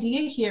main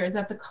idea here is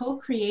that the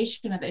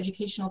co-creation of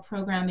educational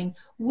programming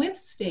with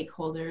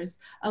stakeholders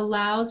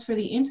allows for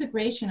the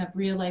integration of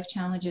real life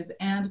challenges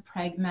and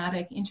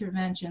pragmatic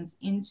interventions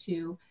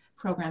into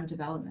program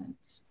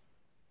development.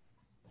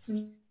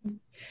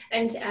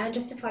 And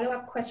just a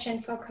follow-up question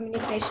for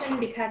communication,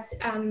 because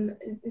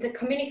the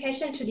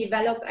communication to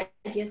develop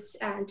ideas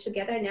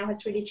together now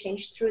has really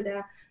changed through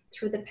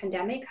the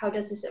pandemic. How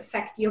does this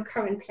affect your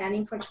current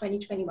planning for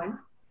 2021?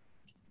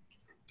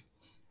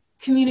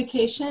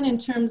 Communication in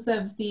terms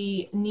of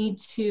the need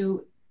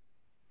to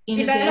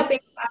developing,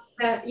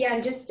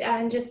 just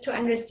to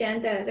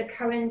understand the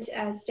current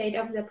state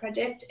of the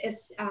project.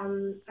 Is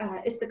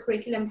the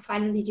curriculum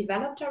finally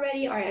developed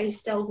already, or are you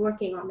still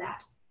working on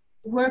that?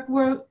 We're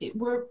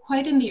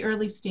quite in the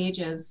early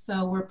stages,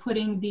 so we're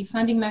putting the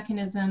funding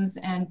mechanisms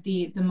and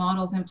the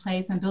models in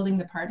place and building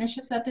the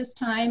partnerships at this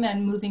time,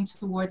 and moving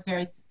towards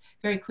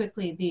very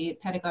quickly the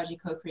pedagogy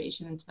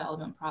co-creation and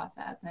development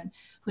process, and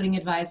putting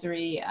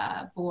advisory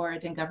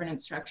board and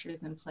governance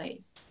structures in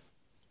place.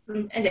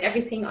 And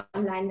everything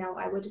online now,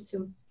 I would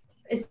assume.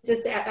 Is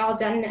this all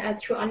done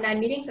through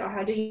online meetings, or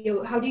how do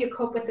you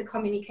cope with the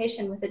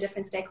communication with the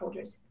different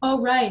stakeholders?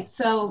 Oh, right.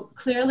 So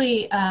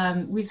clearly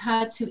we've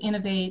had to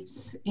innovate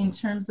in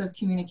terms of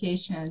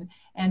communication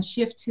and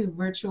shift to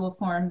virtual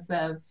forms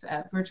of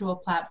virtual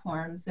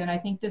platforms. And I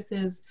think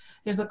there's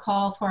a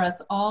call for us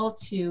all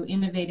to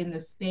innovate in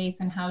this space,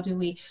 and how do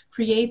we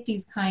create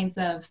these kinds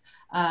of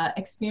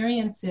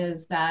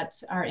experiences that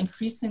are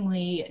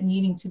increasingly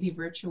needing to be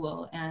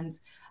virtual. And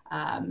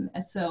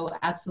so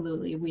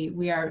absolutely,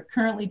 we are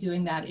currently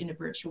doing that in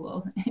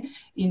virtual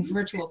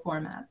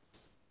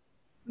formats.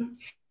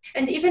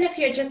 And even if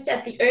you're just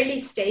at the early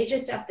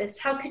stages of this,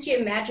 how could you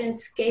imagine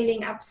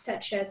scaling up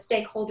such a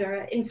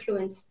stakeholder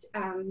influenced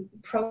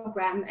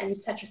program and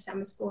such a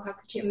summer school? How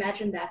could you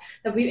imagine that?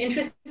 That would be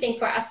interesting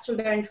for us to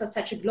learn for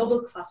such a global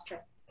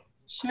cluster.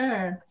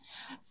 Sure.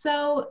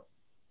 So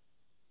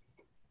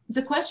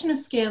the question of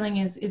scaling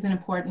is an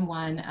important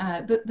one.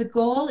 The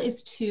goal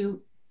is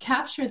to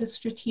capture the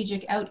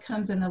strategic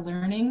outcomes and the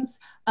learnings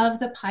of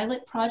the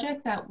pilot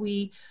project that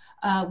we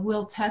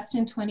will test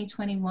in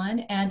 2021,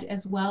 and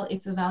as well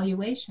its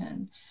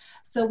evaluation.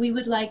 So we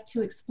would like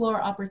to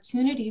explore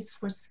opportunities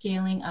for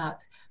scaling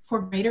up for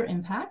greater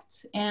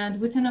impact,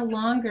 and within a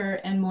longer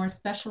and more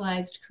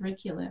specialized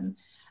curriculum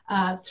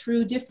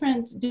through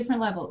different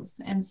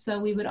levels. And so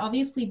we would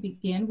obviously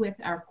begin with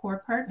our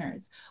core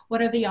partners.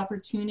 What are the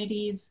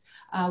opportunities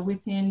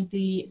within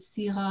the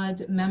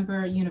CIRODD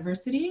member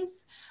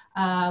universities?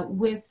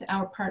 With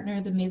our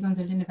partner, the Maison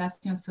de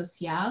l'Innovation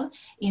Sociale,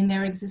 in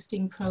their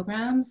existing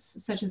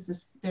programs, such as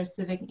their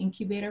Civic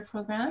Incubator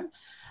program.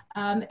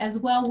 As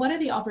well, what are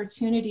the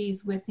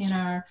opportunities within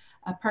our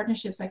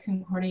partnerships at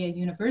Concordia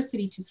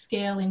University to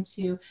scale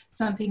into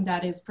something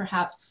that is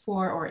perhaps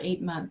 4 or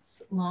 8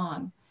 months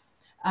long?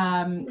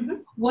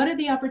 What are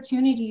the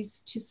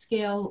opportunities to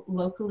scale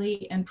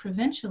locally and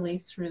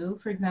provincially through,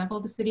 for example,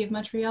 the City of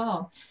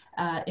Montreal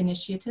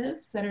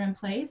initiatives that are in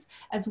place,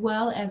 as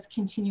well as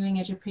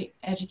continuing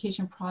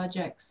education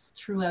projects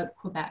throughout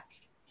Quebec.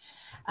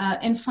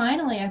 And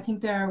finally, I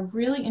think there are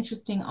really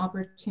interesting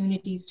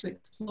opportunities to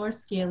explore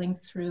scaling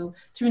through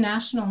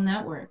national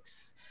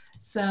networks.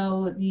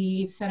 So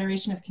the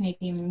Federation of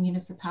Canadian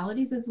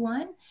Municipalities is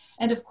one.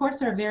 And of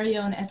course, our very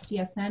own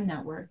SDSN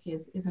network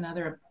is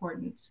another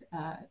important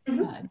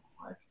network.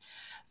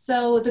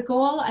 So the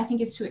goal, I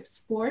think, is to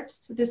export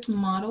this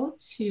model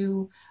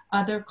to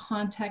other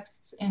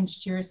contexts and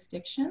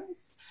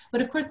jurisdictions.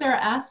 But of course, there are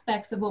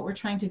aspects of what we're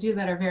trying to do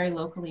that are very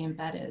locally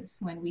embedded.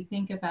 When we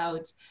think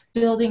about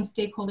building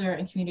stakeholder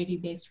and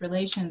community-based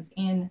relations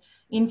in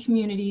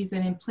communities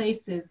and in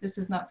places, this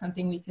is not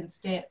something we can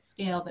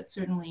scale, but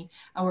certainly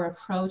our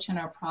approach and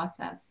our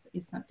process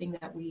is something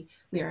that we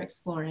are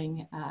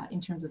exploring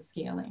in terms of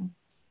scaling.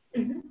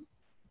 Mm-hmm.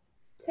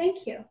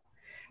 Thank you.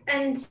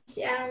 And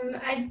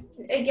I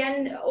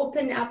again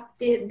open up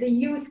the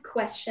youth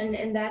question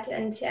in that,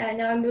 and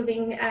now I'm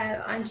moving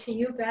on to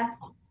you, Beth.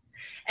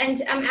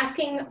 And I'm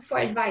asking for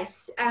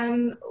advice.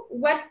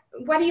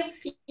 What do you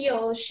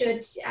feel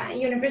should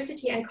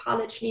university and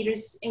college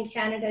leaders in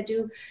Canada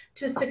do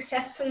to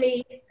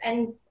successfully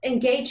and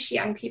engage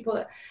young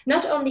people,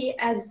 not only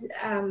as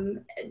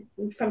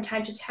from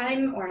time to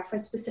time or for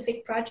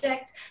specific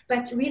projects,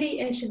 but really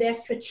into their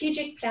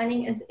strategic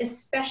planning, and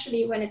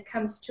especially when it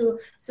comes to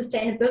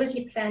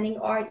sustainability planning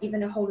or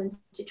even a whole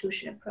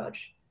institution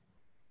approach?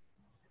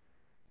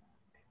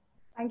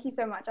 Thank you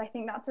so much. I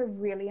think that's a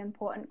really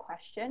important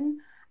question.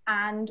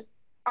 And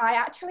I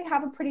actually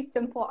have a pretty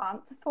simple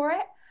answer for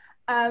it.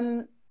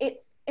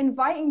 It's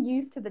inviting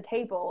youth to the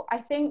table. I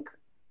think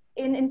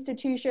in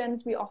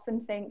institutions, we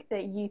often think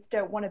that youth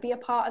don't want to be a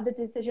part of the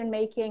decision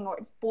making, or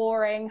it's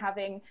boring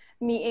having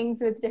meetings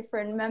with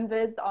different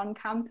members on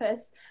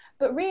campus.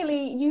 But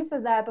really, youth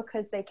are there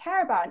because they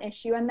care about an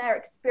issue and they're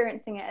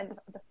experiencing it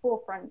at the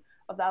forefront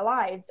of their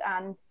lives.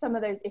 And some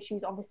of those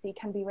issues obviously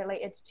can be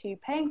related to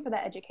paying for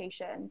their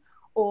education,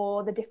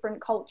 or the different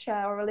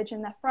culture or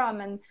religion they're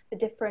from, and the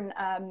different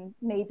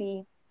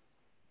maybe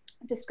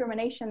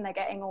discrimination they're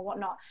getting or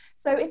whatnot.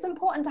 So it's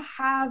important to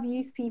have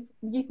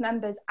youth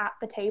members at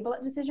the table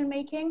at decision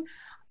making.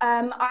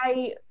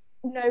 I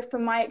know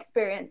from my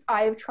experience,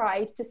 I've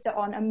tried to sit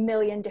on a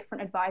million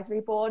different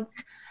advisory boards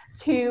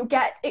to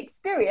get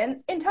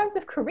experience in terms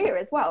of career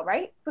as well,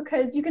 right?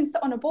 Because you can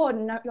sit on a board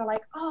and you're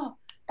like, oh,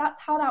 that's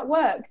how that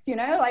works, you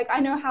know, like I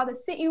know how the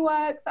city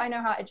works, I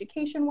know how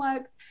education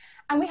works,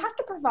 and we have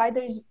to provide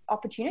those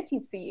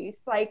opportunities for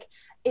youth. Like,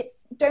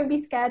 don't be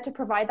scared to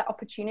provide that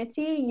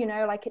opportunity, you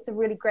know, like it's a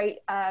really great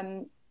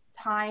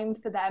time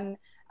for them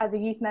as a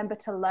youth member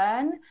to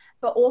learn,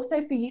 but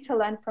also for you to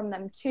learn from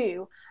them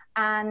too.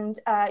 And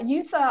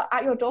youth are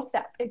at your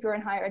doorstep if you're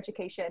in higher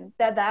education.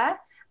 They're there,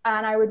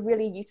 and I would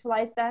really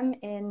utilize them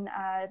in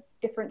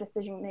different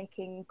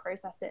decision-making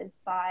processes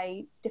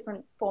by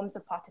different forms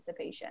of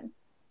participation.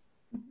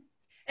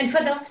 And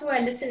for those who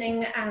are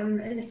listening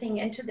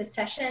into this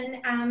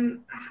session,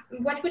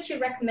 what would you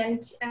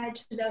recommend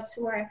to those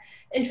who are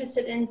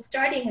interested in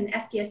starting an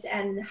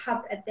SDSN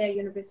hub at their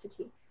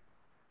university?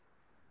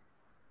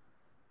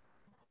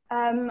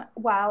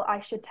 Well,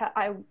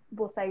 I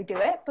will say do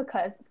it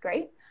because it's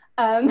great.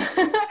 I've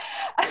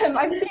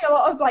seen a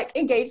lot of like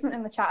engagement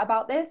in the chat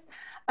about this.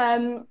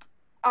 The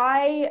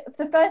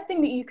first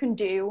thing that you can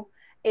do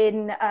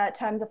in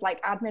terms of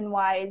like admin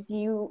wise,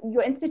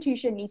 your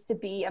institution needs to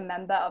be a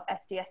member of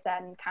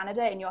SDSN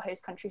Canada in your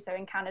host country. So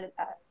in Canada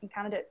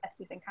it's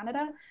SDSN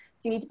Canada.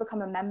 So you need to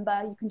become a member.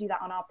 You can do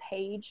that on our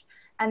page.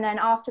 And then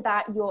after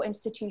that, your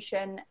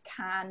institution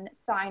can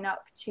sign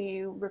up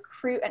to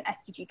recruit an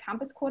SDG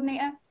campus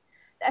coordinator.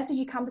 The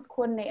SDG campus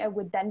coordinator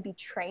would then be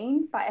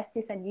trained by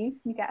SDSN youth.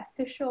 You get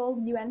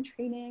official UN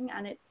training,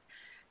 and it's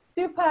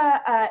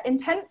super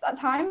intense at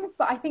times,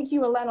 but I think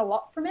you will learn a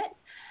lot from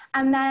it.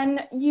 And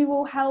then you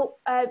will help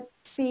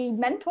be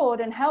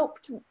mentored and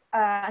helped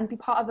and be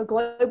part of a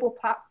global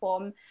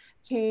platform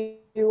to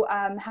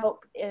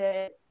help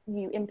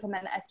you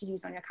implement the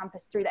SDGs on your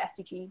campus through the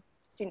SDG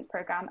Students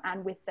Program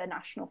and with the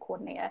national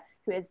coordinator,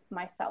 who is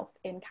myself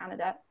in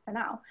Canada for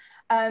now.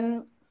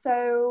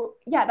 So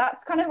yeah,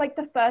 that's kind of like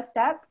the first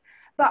step.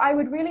 But I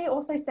would really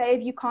also say,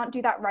 if you can't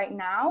do that right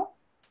now,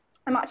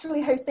 I'm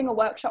actually hosting a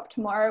workshop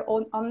tomorrow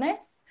on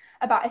this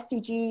about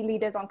SDG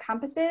leaders on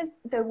campuses.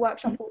 The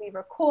workshop will be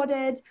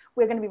recorded.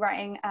 We're going to be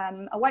writing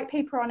a white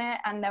paper on it,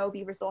 and there will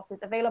be resources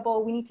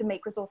available. We need to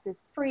make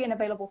resources free and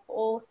available for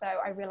all. So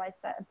I realized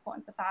the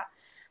importance of that.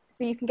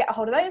 So you can get a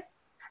hold of those.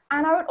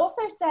 And I would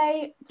also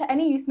say to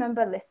any youth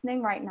member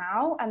listening right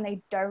now, and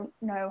they don't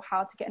know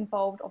how to get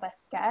involved or they're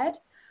scared,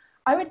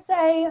 I would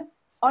say,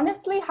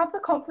 honestly, have the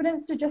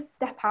confidence to just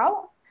step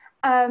out.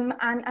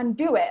 And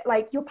do it.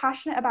 Like, you're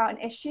passionate about an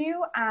issue,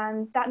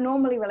 and that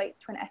normally relates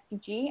to an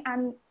SDG,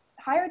 and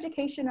higher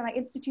education and like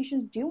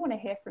institutions do want to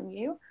hear from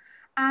you.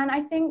 And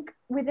I think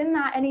within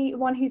that,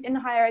 anyone who's in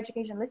higher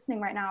education listening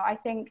right now, I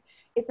think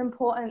it's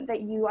important that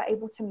you are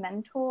able to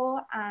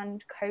mentor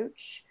and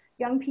coach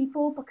young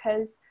people,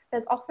 because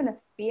there's often a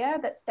fear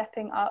that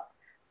stepping up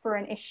for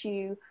an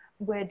issue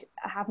would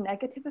have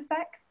negative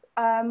effects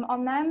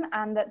on them,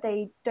 and that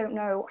they don't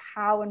know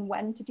how and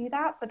when to do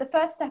that. But the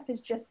first step is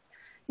just,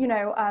 you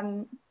know,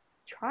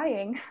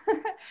 trying.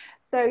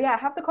 So yeah,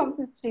 have the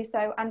confidence to do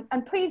so,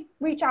 and please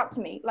reach out to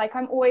me. Like,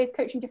 I'm always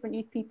coaching different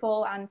youth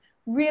people and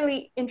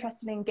really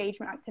interested in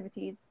engagement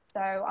activities. So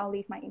I'll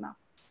leave my email.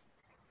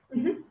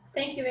 Mm-hmm.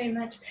 Thank you very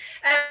much.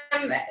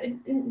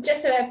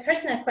 Just a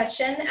personal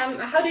question.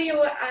 How do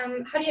you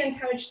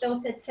encourage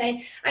those that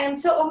say, I am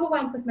so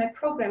overwhelmed with my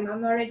program,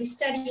 I'm already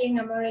studying,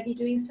 I'm already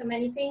doing so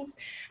many things.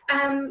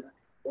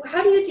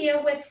 How do you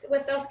deal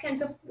with those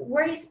kinds of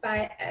worries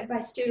by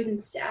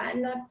students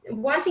not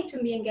wanting to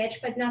be engaged,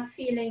 but not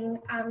feeling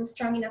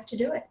strong enough to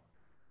do it?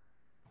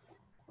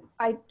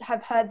 I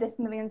have heard this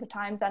millions of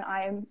times, and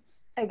I am,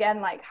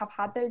 again, like, have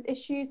had those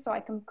issues, so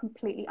I can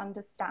completely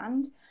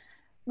understand.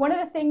 One of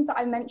the things that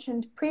I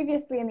mentioned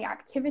previously in the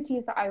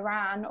activities that I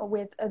ran, or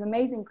with an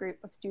amazing group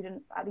of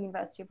students at the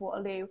University of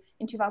Waterloo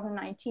in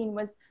 2019,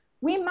 was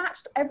we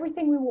matched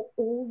everything we were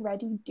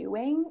already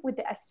doing with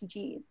the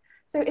SDGs.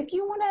 So if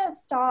you want to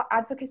start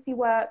advocacy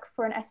work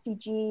for an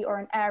SDG or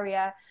an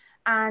area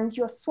and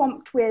you're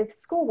swamped with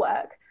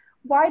schoolwork,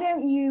 why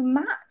don't you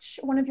match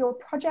one of your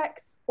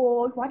projects,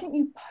 or why don't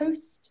you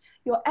post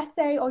your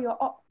essay or your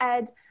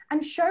op-ed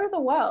and show the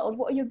world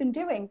what you've been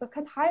doing?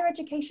 Because higher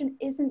education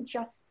isn't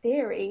just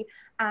theory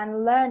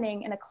and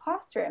learning in a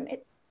classroom,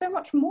 it's so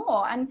much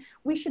more. And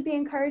we should be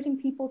encouraging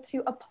people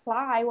to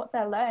apply what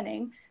they're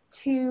learning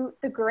to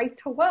the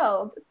greater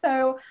world.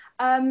 So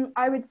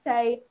I would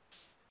say,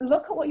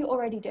 look at what you're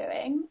already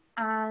doing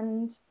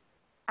and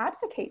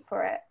advocate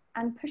for it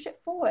and push it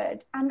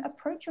forward, and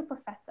approach your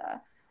professor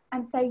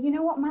and say, you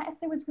know what, my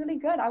essay was really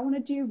good, I want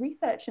to do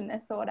research in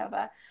this or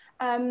whatever.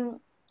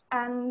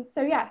 And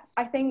so, yeah,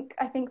 I think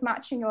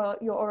matching your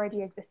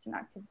already existing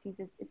activities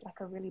is like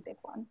a really big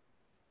one.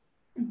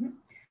 Mm-hmm.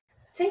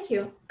 Thank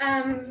you.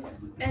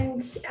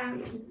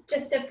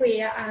 Just if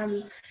we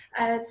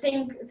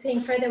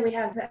think further, we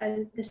have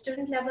the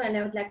student level, and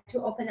I would like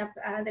to open up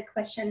the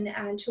question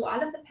to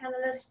all of the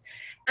panelists.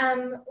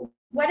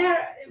 What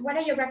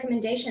are your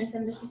recommendations,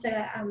 and this is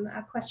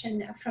a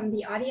question from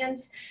the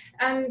audience,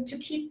 to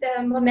keep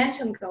the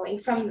momentum going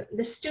from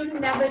the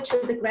student level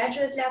to the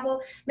graduate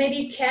level?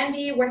 Maybe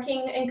Candy,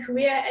 working in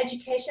career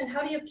education,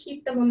 how do you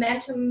keep the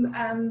momentum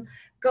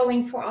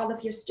going for all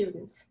of your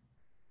students?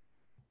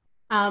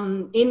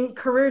 In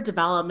career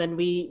development,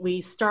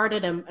 we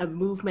started a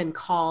movement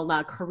called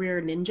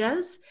Career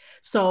Ninjas.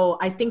 So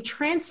I think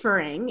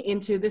transferring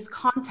into this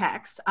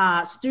context,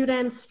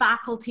 students,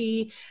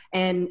 faculty,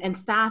 and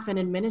staff and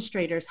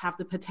administrators have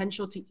the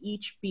potential to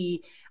each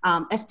be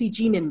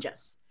SDG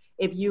ninjas,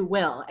 if you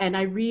will. And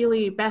I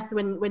really, Beth,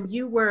 when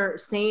you were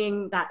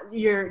saying that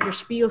your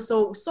spiel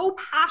so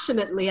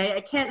passionately,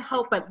 I can't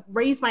help but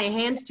raise my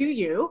hands to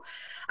you,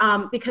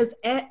 because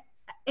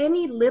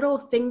any little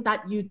thing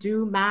that you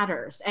do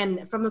matters.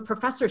 And from a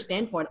professor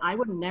standpoint, I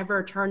would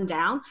never turn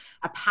down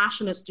a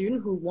passionate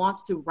student who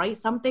wants to write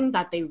something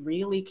that they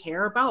really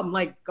care about. I'm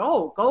like,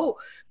 go.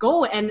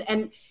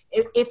 And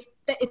if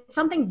it's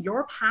something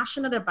you're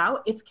passionate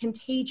about, it's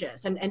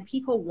contagious, and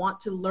people want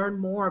to learn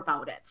more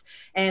about it.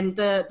 And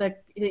the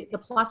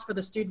plus for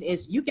the student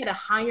is you get a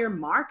higher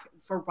mark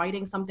for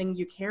writing something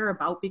you care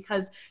about,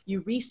 because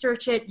you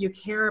research it, you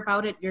care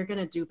about it, you're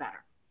gonna do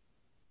better.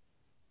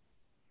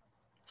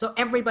 So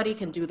everybody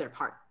can do their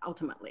part,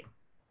 ultimately.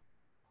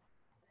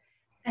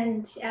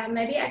 And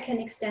maybe I can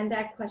extend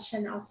that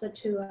question also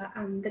to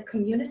the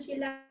community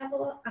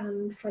level.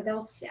 For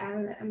those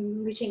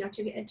reaching out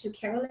to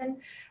Carolyn,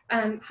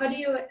 how do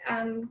you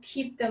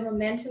keep the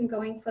momentum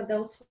going for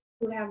those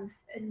who have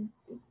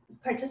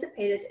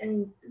participated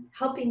in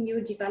helping you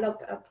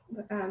develop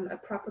a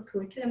proper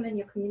curriculum in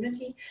your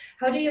community?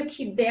 How do you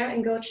keep their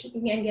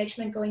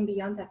engagement going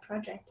beyond that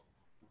project?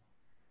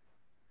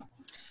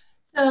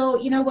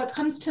 So, you know, what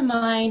comes to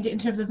mind in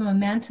terms of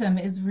momentum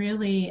is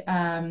really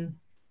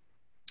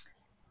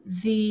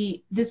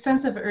the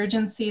sense of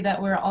urgency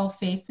that we're all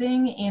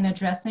facing in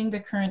addressing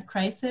the current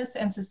crisis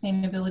and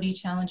sustainability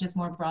challenges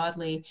more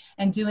broadly,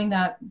 and doing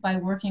that by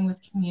working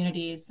with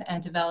communities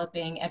and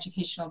developing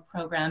educational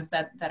programs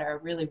that are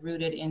really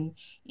rooted in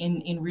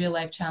real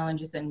life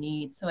challenges and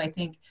needs. So I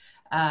think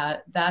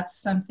that's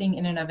something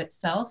in and of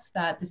itself,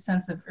 that the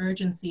sense of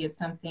urgency is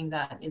something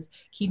that is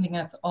keeping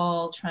us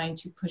all trying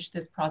to push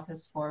this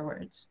process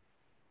forward.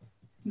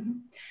 Mm-hmm.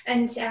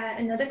 And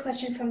another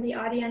question from the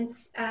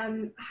audience,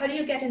 how do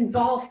you get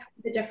involved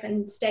with the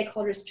different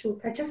stakeholders to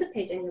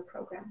participate in your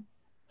program?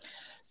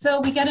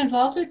 So we get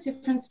involved with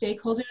different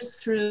stakeholders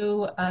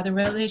through the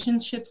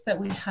relationships that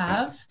we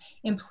have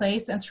in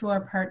place and through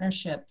our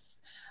partnerships.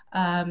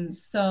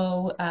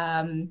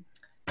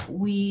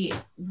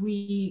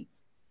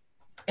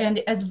 And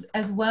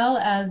as well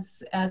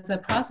as a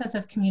process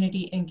of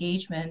community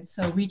engagement,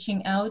 so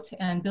reaching out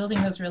and building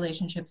those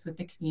relationships with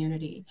the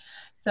community.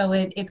 So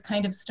it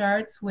kind of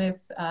starts with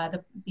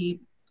the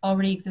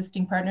already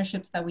existing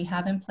partnerships that we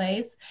have in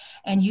place,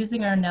 and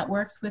using our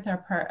networks with our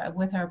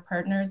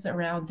partners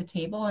around the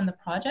table on the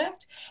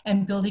project,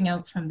 and building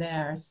out from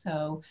there.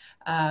 So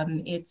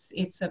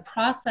it's a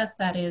process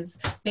that is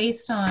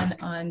based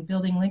on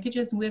building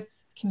linkages with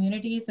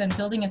communities and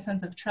building a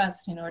sense of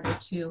trust in order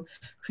to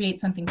create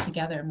something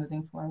together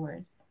moving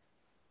forward.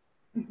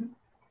 Mm-hmm.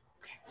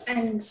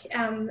 And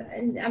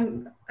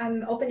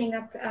I'm opening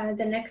up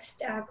the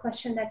next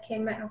question that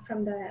came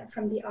from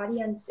the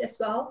audience as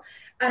well.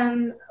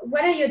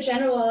 What are your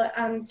general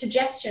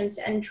suggestions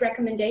and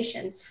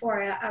recommendations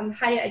for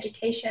higher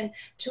education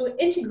to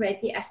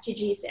integrate the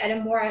SDGs at a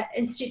more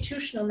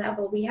institutional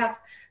level? We have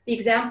the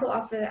example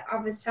of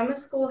a summer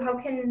school.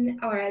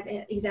 Or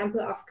the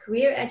example of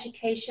career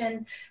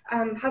education.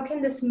 How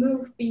can this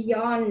move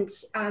beyond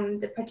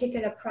the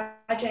particular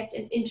project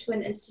and into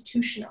an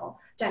institutional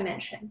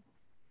dimension?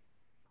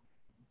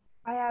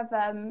 I have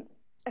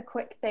a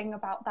quick thing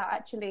about that,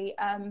 actually.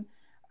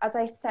 As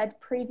I said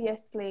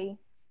previously,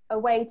 a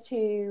way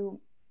to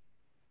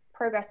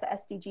progress the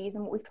SDGs,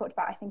 and what we've talked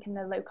about, I think, in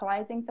the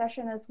localizing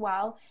session as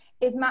well,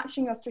 is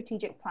matching your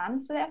strategic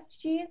plans to the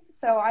SDGs.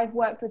 So I've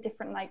worked with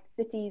different like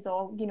cities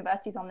or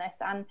universities on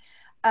this, and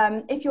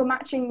if you're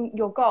matching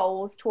your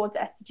goals towards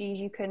SDGs,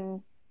 you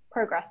can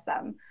progress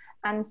them.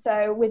 And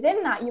so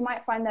within that, you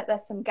might find that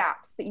there's some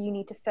gaps that you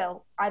need to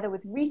fill, either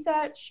with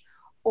research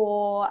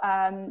or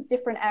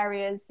different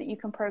areas that you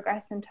can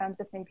progress in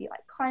terms of maybe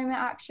like climate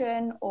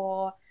action,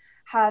 or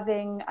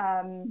having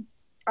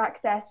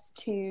access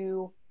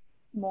to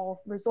more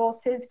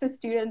resources for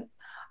students.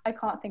 I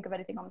can't think of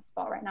anything on the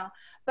spot right now.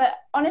 But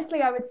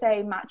honestly, I would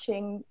say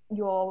matching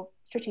your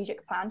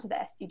strategic plan to the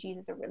SDGs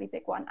is a really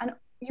big one. And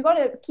you got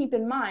to keep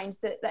in mind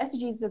that the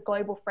SDGs is a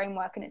global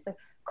framework, and it's a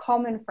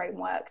common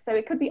framework. So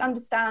it could be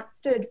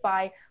understood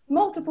by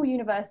multiple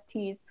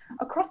universities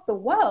across the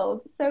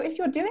world. So if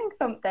you're doing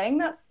something,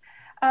 that's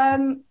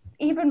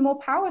even more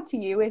power to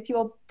you if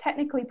you're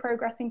technically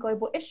progressing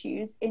global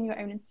issues in your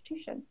own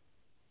institution.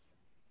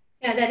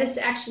 Yeah, that is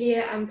actually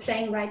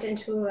playing right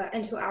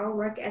into our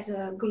work as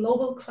a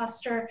global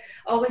cluster,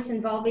 always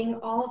involving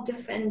all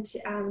different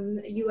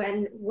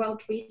UN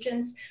world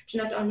regions to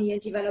not only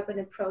develop an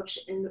approach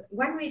in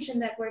one region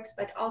that works,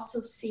 but also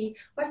see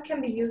what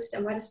can be used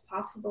and what is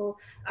possible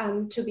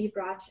to be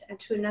brought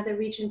to another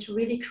region to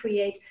really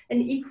create an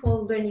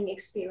equal learning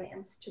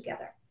experience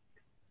together.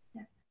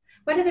 Yeah.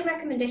 What are the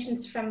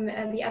recommendations from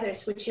the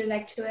others? Would you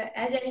like to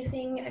add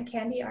anything,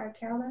 Candy or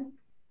Carolyn,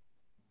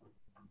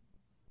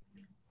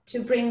 to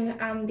bring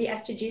the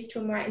SDGs to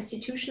a more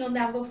institutional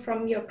level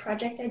from your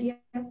project idea?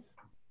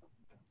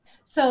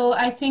 So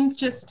I think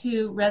just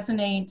to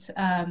resonate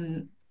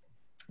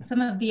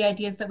some of the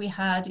ideas that we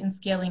had in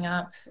scaling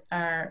up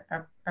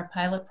our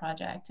pilot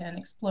project and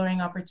exploring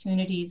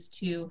opportunities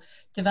to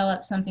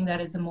develop something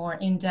that is a more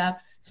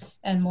in-depth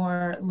and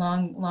more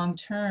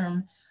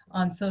long-term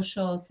on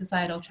social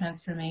societal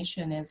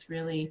transformation is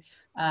really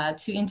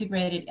to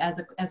integrate it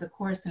as a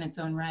course in its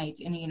own right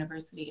in a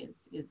university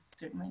is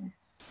certainly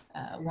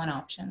one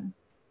option.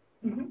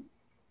 Mm-hmm.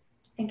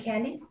 And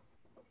Candy?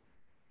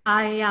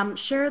 I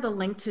share the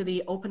link to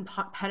the Open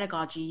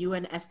Pedagogy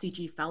UN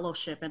SDG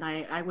Fellowship, and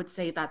I would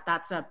say that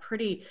that's a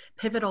pretty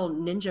pivotal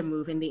ninja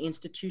move in the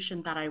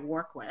institution that I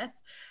work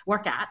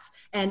at.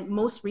 And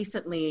most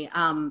recently,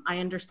 I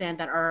understand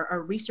that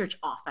our research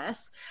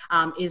office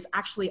is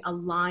actually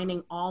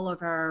aligning all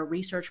of our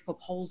research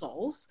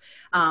proposals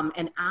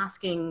and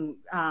asking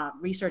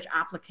research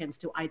applicants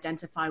to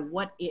identify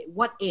what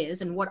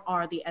is and what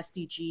are the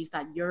SDGs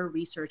that your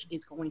research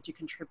is going to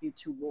contribute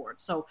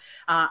towards. So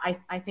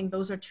I think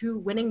those are two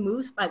winning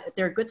moves, but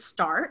they're a good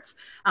start.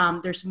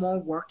 There's more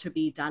work to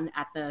be done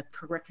at the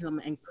curriculum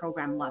and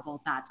program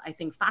level that I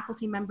think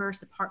faculty members,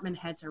 department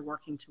heads are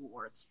working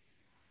towards.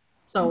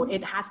 So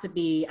it has to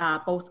be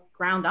both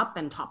ground up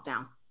and top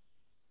down.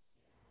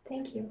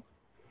 Thank you.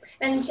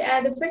 And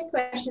the first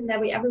question that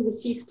we ever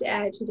received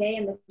today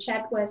in the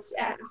chat was,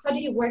 how do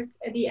you work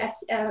with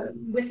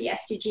the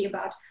SDG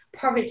about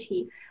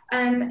poverty?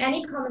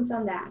 Any comments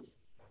on that?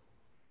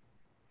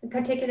 In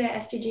particular,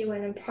 SDG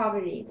when in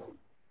poverty.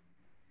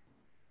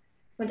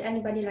 Would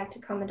anybody like to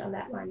comment on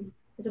that one?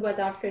 This was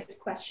our first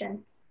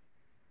question.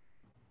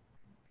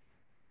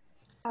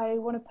 I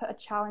want to put a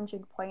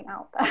challenging point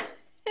out there.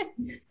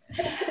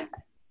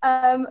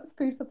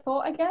 Food for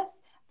thought, I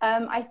guess.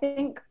 I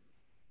think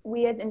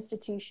we as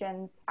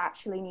institutions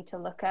actually need to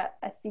look at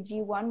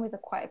SDG 1 with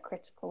quite a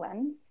critical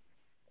lens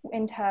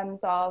in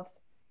terms of,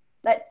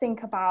 let's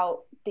think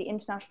about the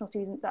international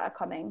students that are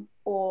coming,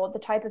 or the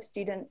type of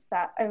students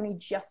that only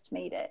just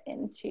made it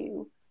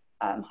into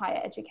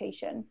higher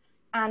education,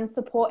 and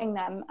supporting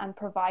them and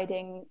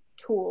providing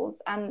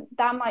tools. And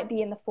that might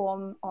be in the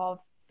form of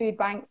food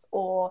banks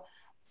or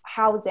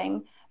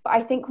housing, but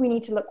I think we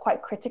need to look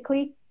quite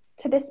critically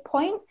to this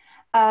point.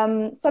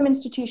 Some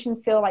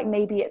institutions feel like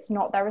maybe it's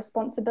not their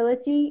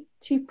responsibility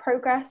to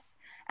progress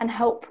and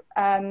help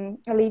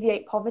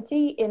alleviate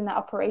poverty in their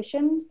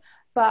operations,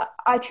 but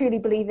I truly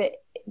believe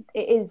it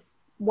is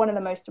one of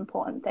the most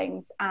important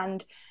things.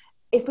 And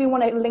if we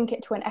want to link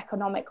it to an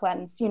economic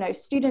lens, you know,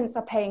 students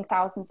are paying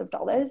thousands of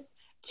dollars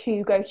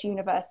to go to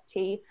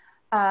university,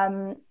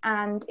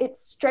 and it's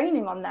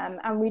straining on them,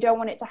 and we don't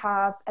want it to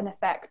have an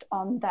effect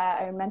on their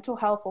own mental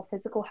health or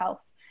physical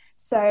health.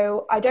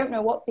 So I don't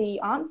know what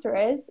the answer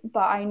is,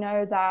 but I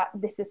know that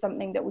this is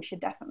something that we should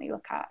definitely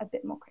look at a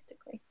bit more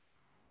critically.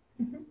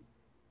 Mm-hmm.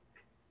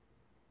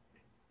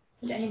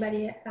 Would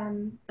anybody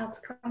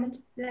else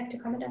like to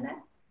comment on that?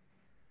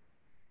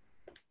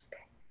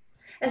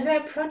 As we're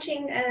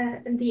approaching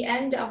the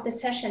end of the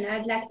session,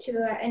 I'd like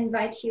to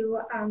invite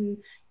you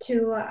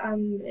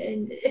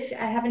if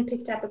I haven't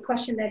picked up a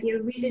question that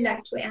you really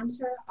like to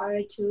answer, or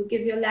to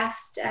give your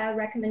last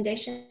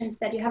recommendations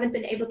that you haven't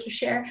been able to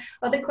share,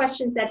 or the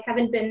questions that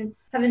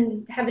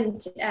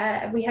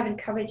we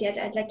haven't covered yet,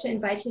 I'd like to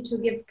invite you to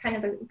give kind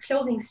of a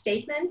closing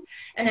statement.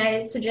 And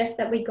I suggest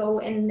that we go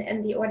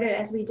in the order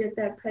as we did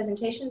the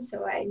presentation.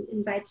 So I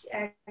invite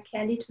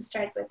Candy to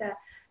start with a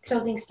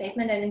closing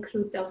statement and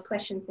include those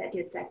questions that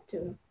you'd like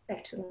to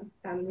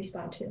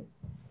respond to.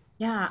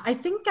 Yeah, I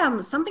think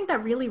something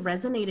that really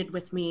resonated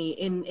with me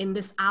in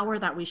this hour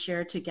that we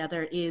shared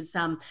together is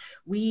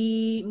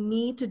we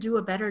need to do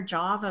a better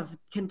job of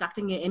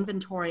conducting an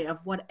inventory of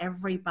what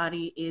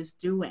everybody is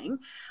doing,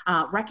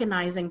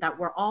 recognizing that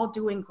we're all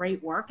doing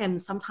great work and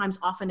sometimes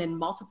often in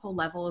multiple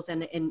levels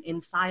and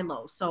in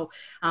silos. So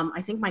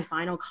I think my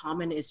final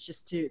comment is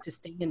just to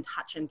stay in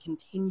touch and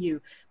continue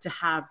to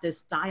have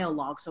this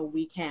dialogue so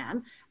we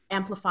can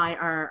amplify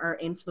our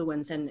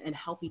influence and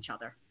help each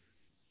other.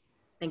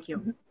 Thank you.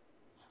 Mm-hmm.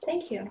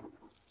 Thank you.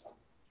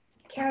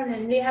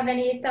 Carolyn, do you have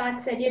any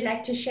thoughts that you'd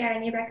like to share,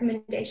 any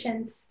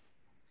recommendations?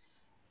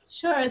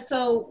 Sure.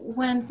 So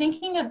when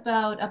thinking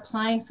about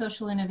applying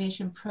social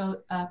innovation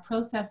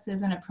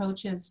processes and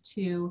approaches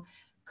to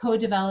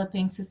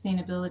co-developing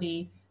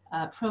sustainability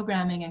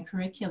programming and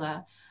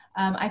curricula,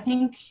 I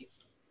think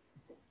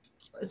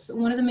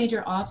one of the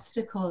major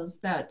obstacles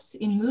that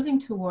in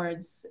moving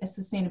towards a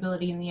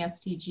sustainability in the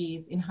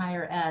SDGs in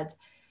higher ed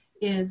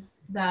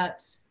is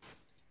that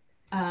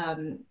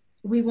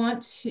we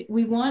want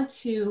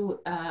to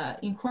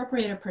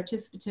incorporate a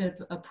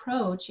participative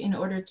approach in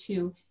order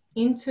to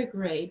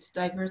integrate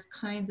diverse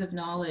kinds of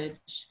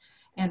knowledge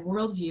and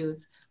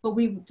worldviews, but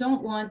we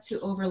don't want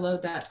to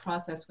overload that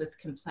process with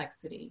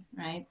complexity,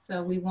 right?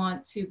 So we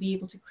want to be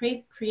able to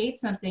create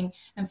something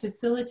and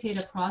facilitate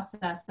a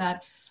process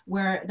that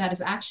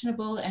is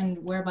actionable and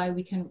whereby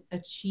we can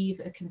achieve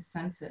a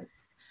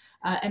consensus.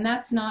 And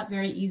that's not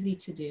very easy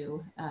to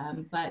do,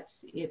 but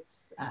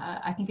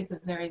I think it's a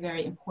very,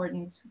 very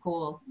important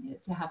goal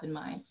to have in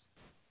mind.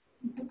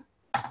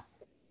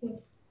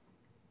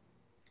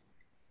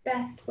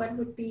 Beth, what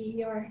would be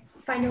your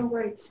final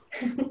words?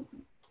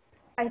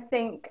 I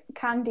think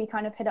Candy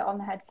kind of hit it on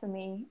the head for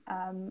me,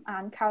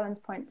 and Carolyn's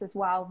points as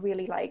well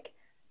really like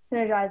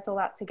synergized all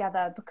that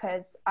together,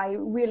 because I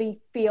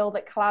really feel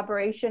that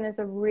collaboration is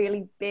a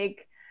really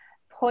big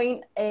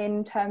point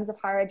in terms of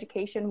higher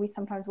education. We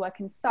sometimes work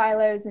in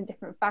silos in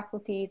different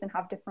faculties and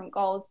have different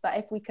goals, but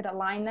if we could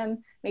align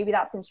them, maybe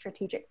that's in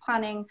strategic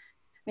planning,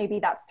 maybe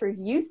that's through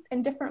youth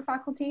in different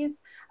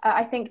faculties.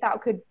 I think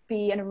that could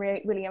be a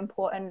really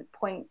important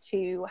point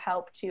to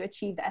help to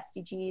achieve the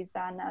SDGs.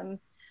 And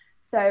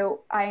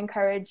so I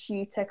encourage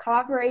you to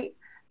collaborate,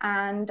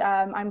 and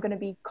I'm going to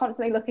be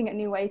constantly looking at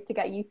new ways to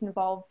get youth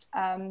involved.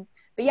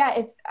 But yeah,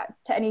 if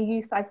to any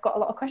youth, I've got a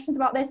lot of questions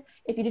about this.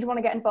 If you did want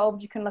to get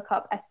involved, you can look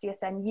up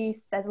SDSN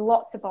Youth. There's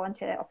lots of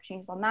volunteer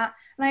opportunities on that.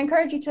 And I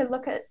encourage you to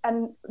look at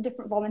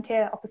different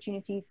volunteer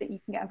opportunities that you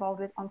can get involved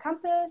with on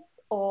campus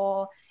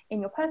or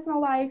in your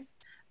personal life,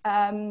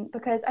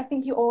 because I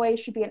think you always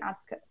should be an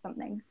advocate for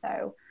something.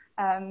 So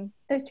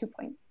those 2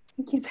 points.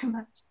 Thank you so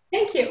much.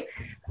 Thank you.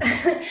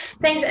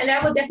 Thanks. And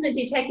I will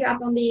definitely take you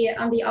up on the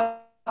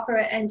offer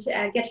and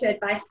get your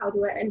advice how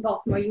to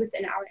involve more youth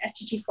in our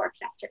SDG 4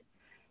 cluster.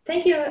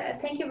 Thank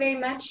you very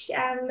much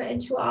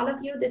to all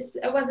of you. This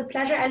was a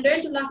pleasure. I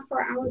learned a lot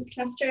for our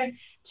cluster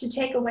to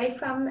take away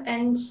from.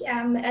 And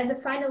as a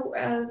final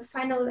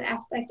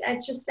aspect,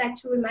 I'd just like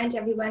to remind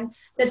everyone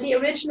that the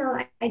original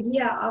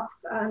idea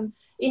of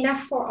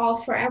enough for all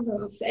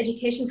forever, of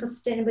education for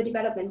sustainable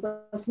development,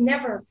 was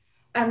never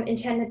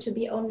intended to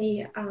be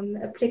only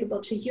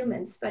applicable to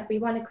humans, but we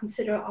want to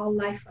consider all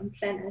life on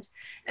planet,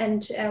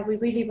 and we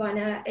really want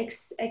to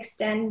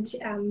extend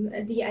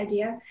the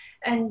idea.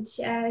 And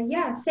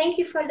yeah, thank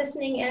you for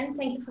listening in,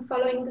 thank you for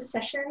following the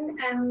session,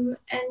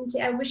 and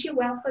I wish you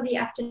well for the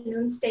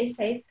afternoon. Stay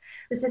safe.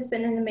 This has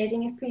been an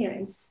amazing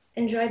experience.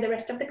 Enjoy the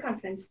rest of the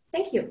conference.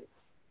 Thank you.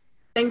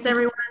 Thanks,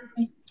 everyone.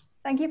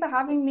 Thank you for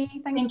having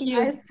me. Thank you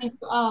guys. Thank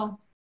you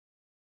all.